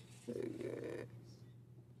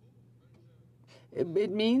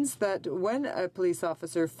 it means that when a police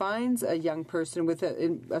officer finds a young person with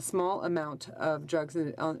a small amount of drugs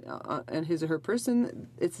in his or her person,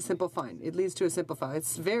 it's a simple fine. It leads to a simple fine.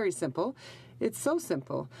 It's very simple. It's so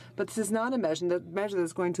simple. But this is not a measure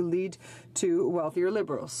that's going to lead to wealthier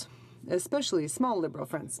Liberals, especially small Liberal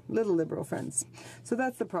friends, little Liberal friends. So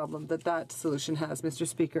that's the problem that solution has, Mr.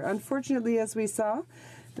 Speaker. Unfortunately, as we saw,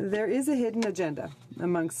 there is a hidden agenda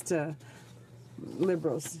amongst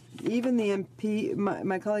Liberals. Even the MP,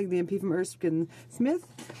 my colleague, the MP from Erskine Smith,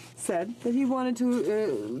 said that he wanted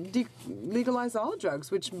to legalize all drugs,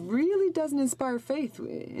 which really doesn't inspire faith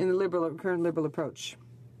in the current Liberal approach.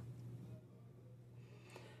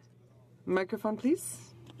 Microphone, please.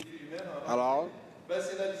 Hello?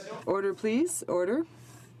 Order, please. Order.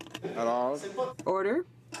 Hello? Order.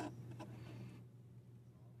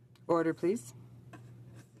 Order, please.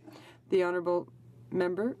 The Honourable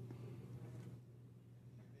Member.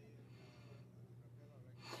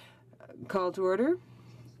 Call to order.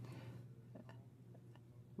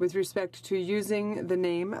 With respect to using the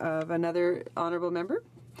name of another Honourable Member,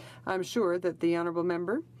 I'm sure that the Honourable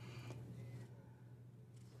Member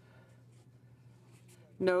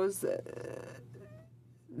knows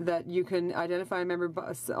that you can identify a member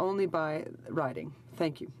only by writing.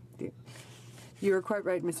 Thank you. You are quite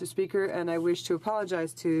right, Mr. Speaker, and I wish to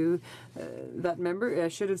apologize to that member. I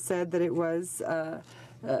should have said that it was a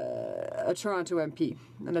Toronto MP,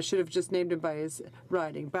 and I should have just named him by his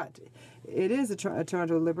riding. But it is a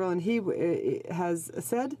Toronto Liberal, and he has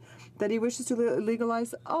said that he wishes to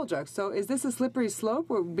legalize all drugs. So is this a slippery slope?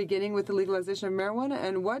 We're beginning with the legalization of marijuana,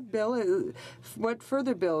 and what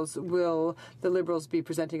further bills will the Liberals be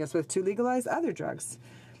presenting us with to legalize other drugs?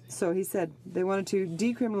 So he said they wanted to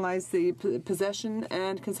decriminalize the possession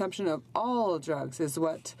and consumption of all drugs, is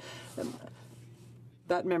what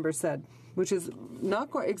that member said, which is not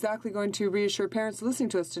exactly going to reassure parents listening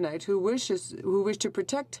to us tonight who wish to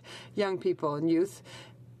protect young people and youth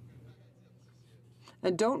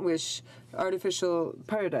and don't wish artificial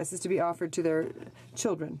paradises to be offered to their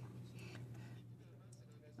children.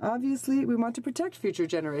 Obviously, we want to protect future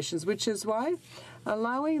generations, which is why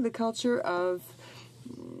allowing the culture of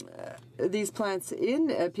these plants in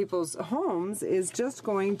people's homes is just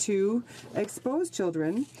going to expose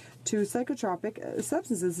children to psychotropic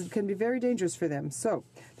substances that can be very dangerous for them. So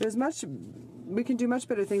we can do much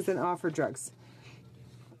better things than offer drugs.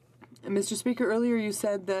 Mr. Speaker, earlier you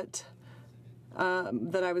said that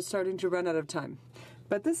I was starting to run out of time.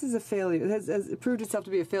 But this is a failure. It has proved itself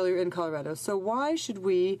to be a failure in Colorado. So why should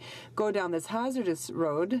we go down this hazardous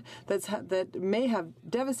road that may have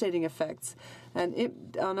devastating effects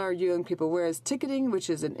on our young people, whereas ticketing, which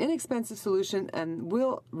is an inexpensive solution and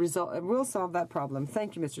will solve that problem?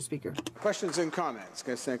 Thank you, Mr. Speaker. Questions and comments.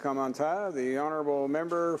 Question commentaire. The Honourable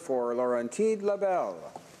Member for Laurentide-Labelle.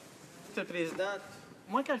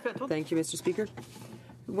 Thank you, Mr. Speaker.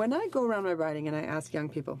 When I go around my riding and I ask young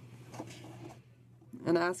people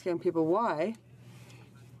why,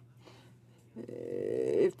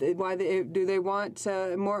 do they want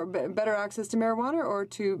better access to marijuana or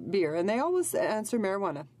to beer, and they always answer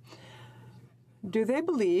marijuana. Do they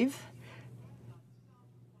believe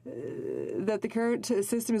that the current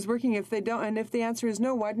system is working. If they don't, and if the answer is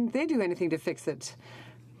no, why didn't they do anything to fix it?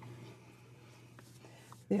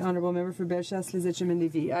 The Honourable Member for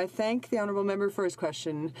Bellechasse-les-Etchemins-Lévis. I thank the Honourable Member for his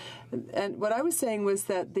question. And what I was saying was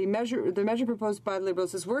that the measure proposed by the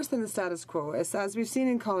Liberals is worse than the status quo. As we've seen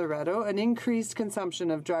in Colorado, an increased consumption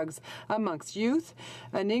of drugs amongst youth,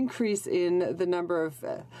 an increase in the number of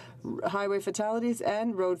highway fatalities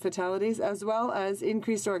and road fatalities, as well as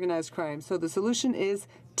increased organized crime. So the solution is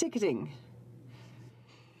ticketing.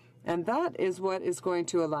 And that is what is going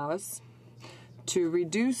to allow us to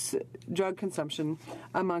reduce drug consumption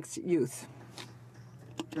amongst youth.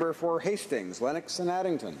 Member for Hastings, Lennox and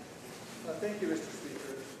Addington. Thank you, Mr.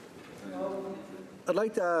 Speaker. I'd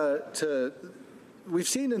like to we've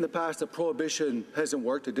seen in the past that prohibition hasn't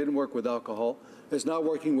worked. It didn't work with alcohol. It's not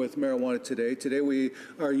working with marijuana today. Today,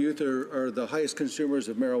 our youth are the highest consumers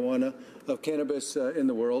of marijuana, of cannabis in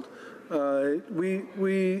the world. All we're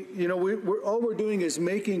doing is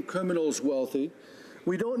making criminals wealthy.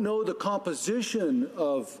 We don't know the composition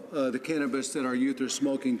of the cannabis that our youth are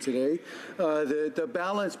smoking today, the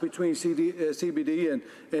balance between CBD and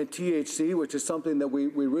THC, which is something that we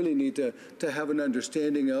really need to have an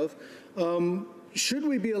understanding of. Should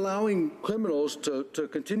we be allowing criminals to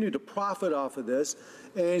continue to profit off of this?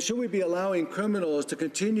 And should we be allowing criminals to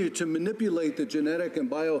continue to manipulate the genetic and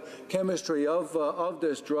biochemistry of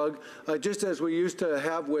this drug, just as we used to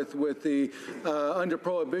have with the under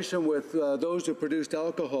prohibition with those who produced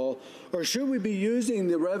alcohol? Or should we be using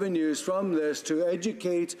the revenues from this to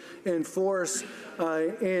educate, enforce,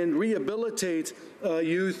 and rehabilitate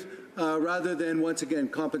youth rather than once again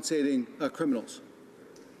compensating criminals?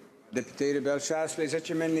 Député de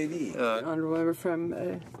Bellechasse-les-Etchemins-Lévis. Honourable Member from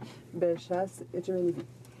Bellechasse-Etchemins-Lévis.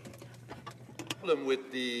 The problem with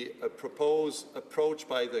the proposed approach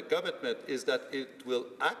by the government is that it will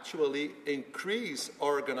actually increase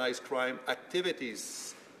organized crime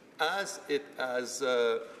activities, as it has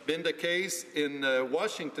been the case in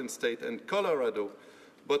Washington State and Colorado.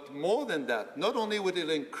 But more than that, not only would it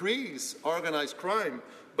increase organized crime,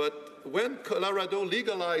 but when Colorado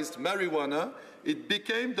legalized marijuana, it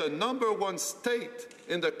became the #1 state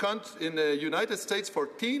in the United States for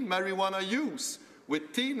teen marijuana use,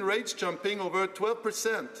 with teen rates jumping over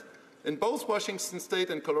 12%. In both Washington State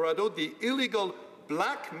and Colorado, the illegal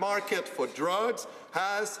black market for drugs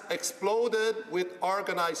has exploded with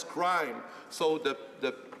organized crime. So the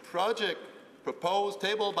project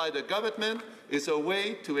tabled by the government is a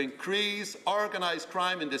way to increase organized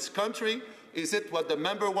crime in this country. Is it what the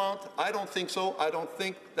member wants? I don't think so. I don't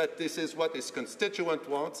think that this is what his constituent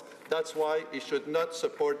wants. That's why he should not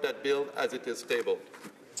support that bill as it is tabled.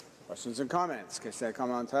 Questions and comments. Questions et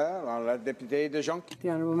commentaires. Alors, la députée de Jonquière. The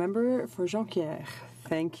Honourable Member for Jonquière.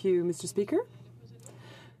 Thank you, Mr. Speaker.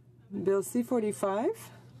 Bill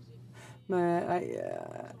C-45. My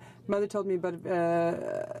mother told me about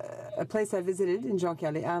a place I visited in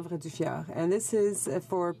Jonquière, Les Havres du Fjord, and this is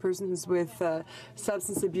for persons with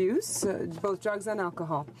substance abuse, both drugs and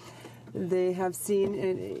alcohol. They have seen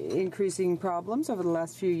increasing problems over the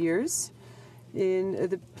last few years in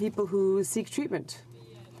the people who seek treatment.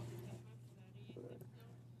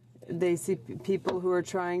 They see people who are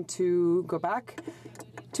trying to go back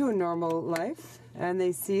to a normal life, and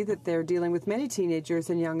they see that they're dealing with many teenagers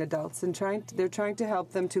and young adults, and they're trying to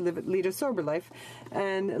help them to lead a sober life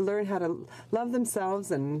and learn how to love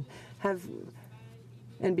themselves and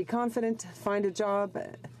be confident, find a job,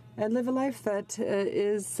 and live a life that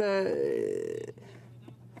is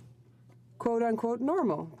quote-unquote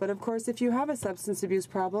normal. But of course, if you have a substance abuse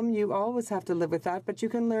problem, you always have to live with that, but you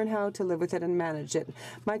can learn how to live with it and manage it.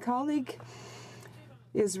 My colleague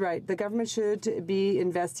is right. The government should be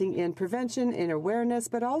investing in prevention, in awareness,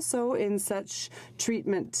 but also in such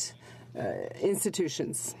treatment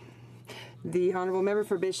institutions. The Honourable Member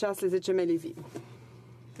for Bellechasse-les-Etchemins-Lévis.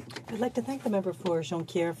 I'd like to thank the member for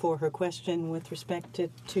Jonquière for her question with respect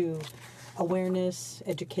to awareness,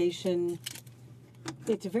 education.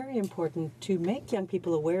 It's very important to make young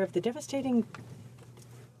people aware of the devastating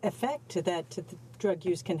effect that drug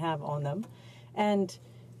use can have on them. And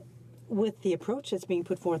with the approach that's being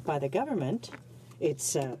put forth by the government,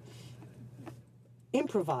 it's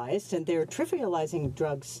improvised, and they're trivializing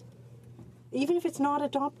drugs, even if it's not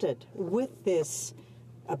adopted. With this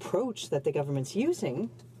approach that the government's using,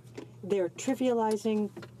 they're trivializing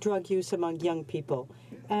drug use among young people.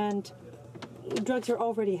 And drugs are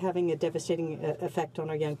already having a devastating effect on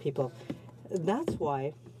our young people. That's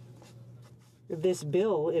why this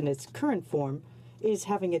bill, in its current form, is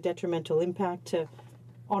having a detrimental impact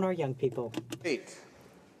on our young people. 8.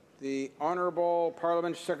 The Honourable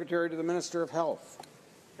Parliamentary Secretary to the Minister of Health.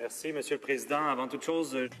 Merci, Monsieur le Président. Avant toute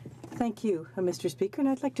chose, Thank you, Mr. Speaker, and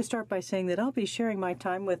I'd like to start by saying that I'll be sharing my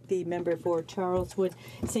time with the member for Charleswood,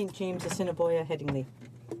 St. James, Assiniboia, Headingley.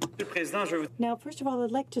 Now, first of all,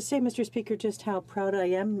 I'd like to say, Mr. Speaker, just how proud I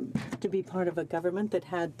am to be part of a government that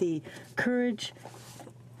had the courage,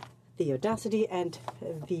 the audacity, and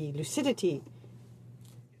the lucidity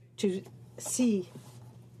to see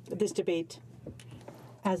this debate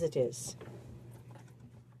as it is.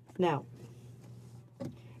 Now,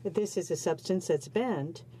 this is a substance that's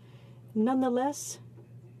banned. Nonetheless,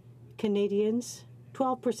 Canadians,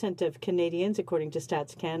 12% of Canadians, according to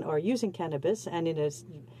StatsCan, are using cannabis, and in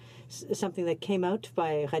something that came out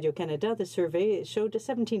by Radio-Canada, the survey showed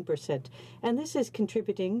 17%. And this is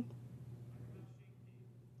contributing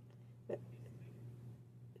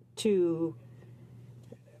to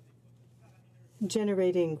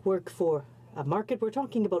generating work for a market. We're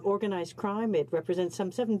talking about organized crime. It represents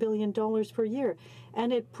some $7 billion per year,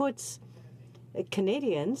 and it puts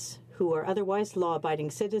Canadians who are otherwise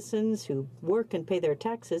law-abiding citizens who work and pay their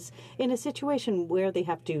taxes in a situation where they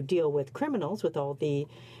have to deal with criminals with all the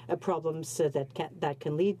problems that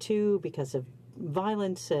can lead to because of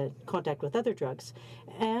violence, contact with other drugs,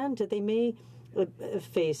 and they may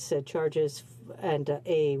face charges and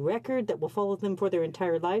a record that will follow them for their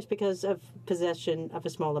entire lives because of possession of a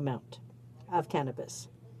small amount of cannabis.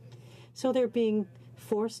 So they're being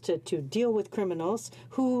forced to deal with criminals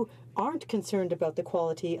who aren't concerned about the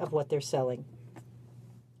quality of what they're selling,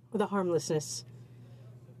 or the harmlessness,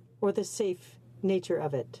 or the safe nature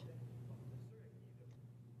of it.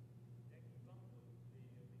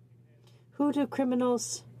 Who do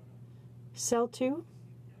criminals sell to?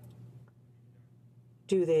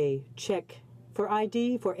 Do they check for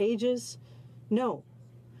ID, for ages? No.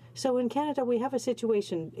 So in Canada, we have a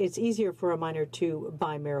situation, it's easier for a minor to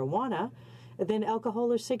buy marijuana than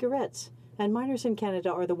alcohol or cigarettes. And minors in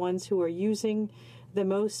Canada are the ones who are using the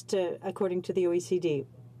most, according to the OECD.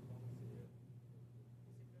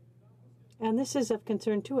 And this is of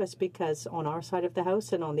concern to us because on our side of the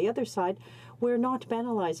House and on the other side, we're not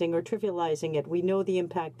banalizing or trivializing it. We know the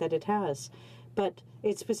impact that it has. But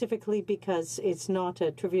it's specifically because it's not a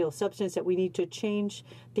trivial substance that we need to change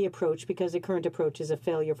the approach, because the current approach is a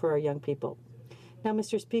failure for our young people. Now,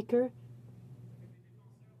 Mr. Speaker,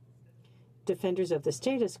 defenders of the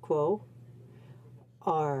status quo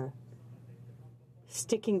are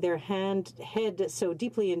sticking their head so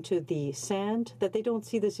deeply into the sand that they don't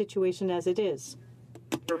see the situation as it is.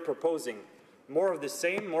 we're proposing more of the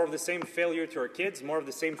same failure to our kids, more of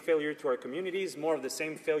the same failure to our communities, more of the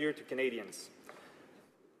same failure to Canadians.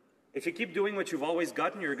 If you keep doing what you've always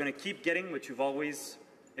gotten, you're going to keep getting what you've always...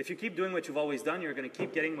 If you keep doing what you've always done, you're going to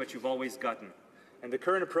keep getting what you've always gotten. And the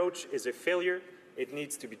current approach is a failure. It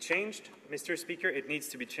needs to be changed, Mr. Speaker. It needs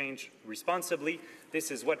to be changed responsibly. This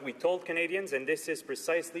is what we told Canadians, and this is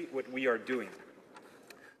precisely what we are doing.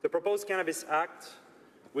 The proposed Cannabis Act,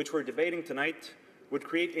 which we're debating tonight, would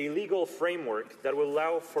create a legal framework that will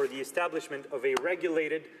allow for the establishment of a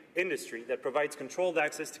regulated industry that provides controlled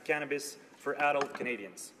access to cannabis for adult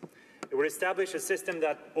Canadians. It would establish a system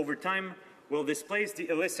that, over time, will displace the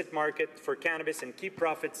illicit market for cannabis and keep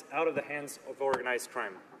profits out of the hands of organized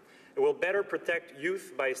crime. It will better protect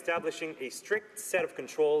youth by establishing a strict set of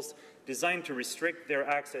controls designed to restrict their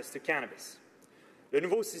access to cannabis. The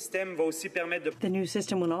new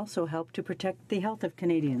system will also help to protect the health of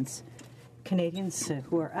Canadians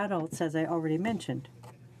who are adults, as I already mentioned,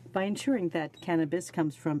 by ensuring that cannabis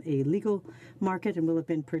comes from a legal market and will have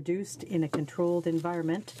been produced in a controlled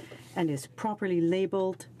environment and is properly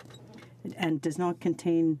labeled and does not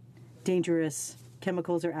contain dangerous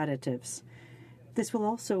chemicals or additives. This will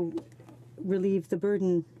also relieve the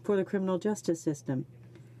burden for the criminal justice system,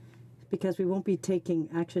 because we won't be taking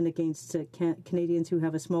action against Canadians who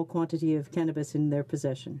have a small quantity of cannabis in their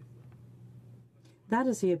possession. That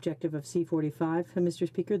is the objective of C-45, Mr.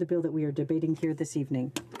 Speaker, the bill that we are debating here this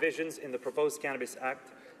evening. Provisions in the proposed Cannabis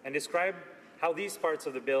Act and describe how these parts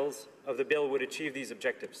of the bill would achieve these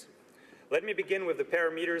objectives. Let me begin with the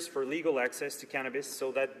parameters for legal access to cannabis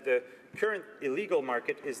so that the current illegal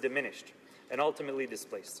market is diminished and ultimately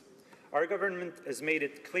displaced. Our government has made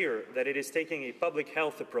it clear that it is taking a public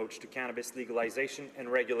health approach to cannabis legalization and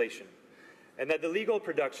regulation, and that the legal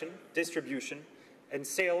production, distribution, and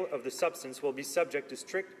sale of the substance will be subject to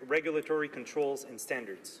strict regulatory controls and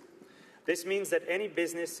standards. This means that any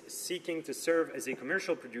business seeking to serve as a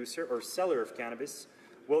commercial producer or seller of cannabis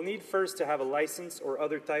will need first to have a license or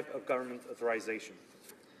other type of government authorization.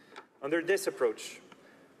 Under this approach,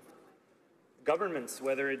 governments,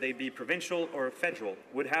 whether they be provincial or federal,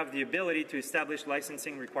 would have the ability to establish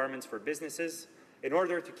licensing requirements for businesses, in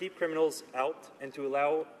order to keep criminals out and to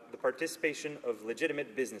allow the participation of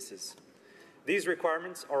legitimate businesses. These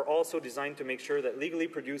requirements are also designed to make sure that legally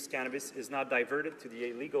produced cannabis is not diverted to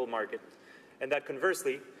the illegal market, and that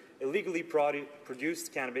conversely, illegally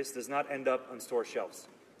produced cannabis does not end up on store shelves.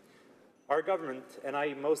 Our government and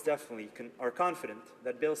I most definitely are confident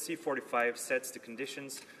that Bill C-45 sets the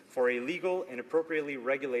conditions for a legal and appropriately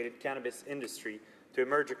regulated cannabis industry to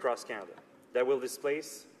emerge across Canada that will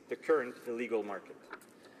displace the current illegal market.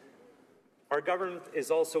 Our government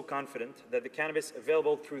is also confident that the cannabis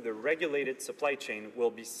available through the regulated supply chain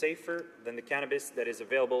will be safer than the cannabis that is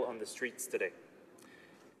available on the streets today.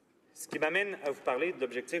 Ce qui m'amène à vous parler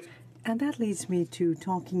d'objectifs. And that leads me to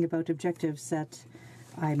talking about objectives that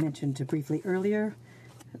I mentioned briefly earlier,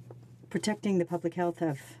 protecting the public health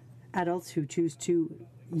of adults who choose to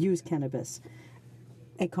use cannabis.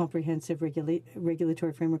 A comprehensive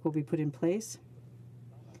regulatory framework will be put in place.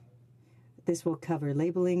 This will cover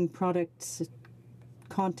labeling, products,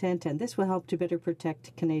 content, and this will help to better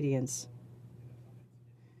protect Canadians.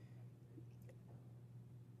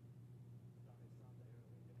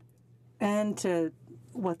 And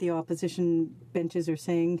what the opposition benches are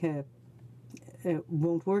saying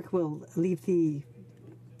won't work, will leave the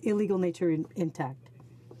illegal nature intact.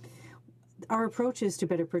 Our approach is to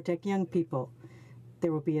better protect young people.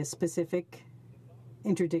 There will be a specific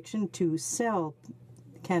interdiction to sell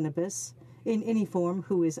cannabis in any form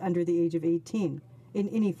who is under the age of 18, in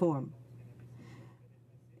any form.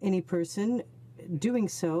 Any person doing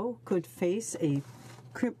so could face a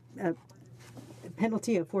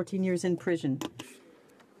penalty of 14 years in prison.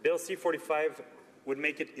 Bill C-45 would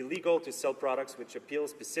make it illegal to sell products which appeal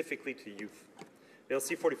specifically to youth. Bill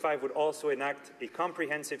C-45 would also enact a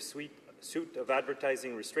comprehensive suite of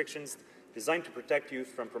advertising restrictions designed to protect youth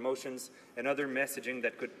from promotions and other messaging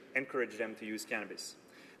that could encourage them to use cannabis.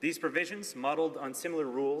 These provisions, modeled on similar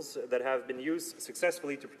rules that have been used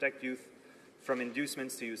successfully to protect youth from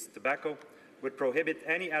inducements to use tobacco, would prohibit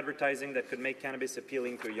any advertising that could make cannabis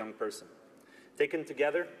appealing to a young person. Taken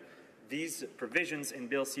together, these provisions in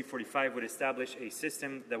Bill C-45 would establish a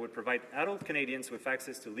system that would provide adult Canadians with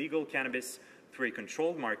access to legal cannabis through a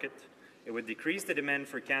controlled market. It would decrease the demand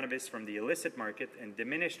for cannabis from the illicit market and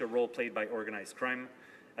diminish the role played by organized crime.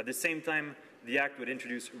 At the same time, the Act would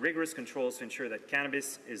introduce rigorous controls to ensure that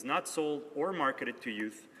cannabis is not sold or marketed to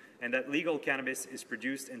youth and that legal cannabis is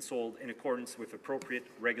produced and sold in accordance with appropriate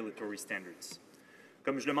regulatory standards.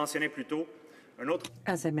 Comme je le mentionnais plus tôt,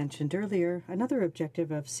 as I mentioned earlier, another objective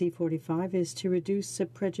of C-45 is to reduce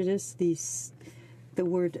prejudice, the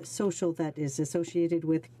word social that is associated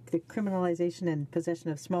with the criminalization and possession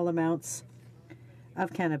of small amounts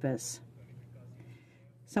of cannabis.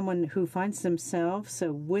 Someone who finds themselves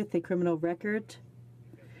with a criminal record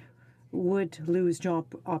would lose job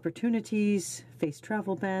opportunities, face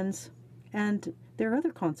travel bans, and there are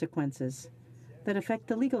other consequences that affect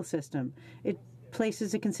the legal system. It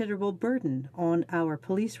places a considerable burden on our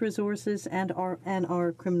police resources and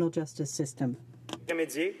our criminal justice system.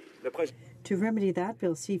 To remedy that,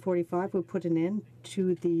 Bill C-45 would put an end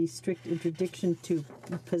to the strict interdiction to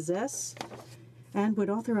possess and would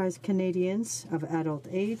authorize Canadians of adult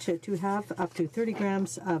age to have up to 30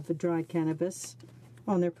 grams of dried cannabis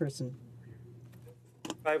on their person.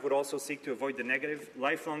 C-45 would also seek to avoid the negative,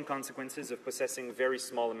 lifelong consequences of possessing very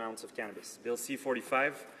small amounts of cannabis. Bill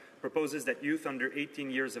C-45 proposes that youth under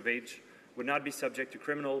 18 years of age would not be subject to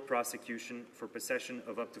criminal prosecution for possession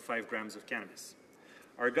of up to 5 grams of cannabis.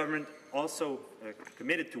 Our government also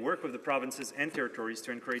committed to work with the provinces and territories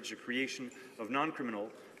to encourage the creation of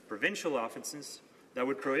non-criminal provincial offices that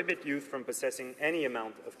would prohibit youth from possessing any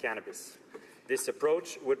amount of cannabis. This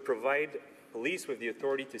approach would provide police with the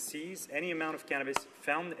authority to seize any amount of cannabis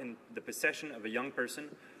found in the possession of a young person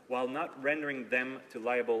while not rendering them to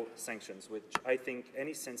liable sanctions, which I think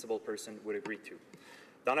any sensible person would agree to.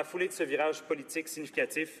 Dans la foulée de ce virage politique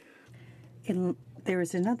significatif, there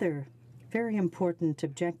is another very important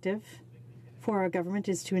objective for our government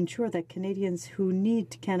is to ensure that Canadians who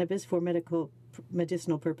need cannabis for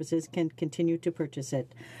medicinal purposes can continue to purchase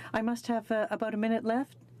it. I must have about a minute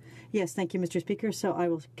left. Yes, thank you, Mr. Speaker. So I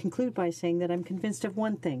will conclude by saying that I'm convinced of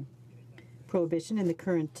one thing. Prohibition in the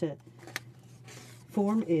current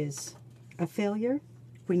form is a failure.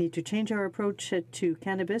 We need to change our approach to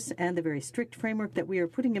cannabis, and the very strict framework that we are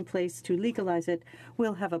putting in place to legalize it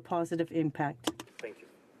will have a positive impact. Thank you.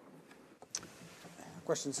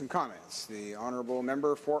 Questions and comments? The Honourable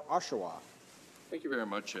Member for Oshawa. Thank you very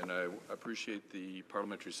much, and I appreciate the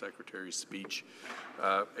Parliamentary Secretary's speech.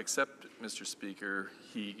 Except, Mr. Speaker,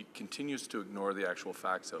 he continues to ignore the actual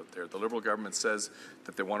facts out there. The Liberal government says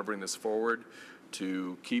that they want to bring this forward.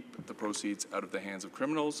 to keep the proceeds out of the hands of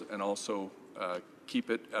criminals and also keep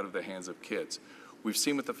it out of the hands of kids. We've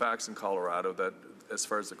seen with the facts in Colorado that as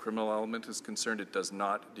far as the criminal element is concerned, it does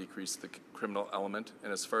not decrease the criminal element.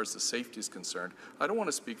 And as far as the safety is concerned, I don't want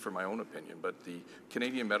to speak for my own opinion, but the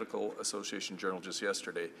Canadian Medical Association Journal just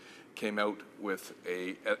yesterday came out with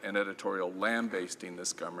an editorial lambasting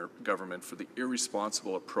this government for the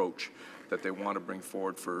irresponsible approach that they want to bring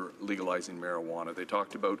forward for legalizing marijuana. They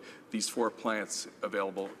talked about these 4 plants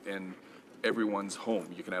available in everyone's home.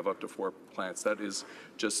 You can have up to 4 plants. That is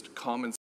just common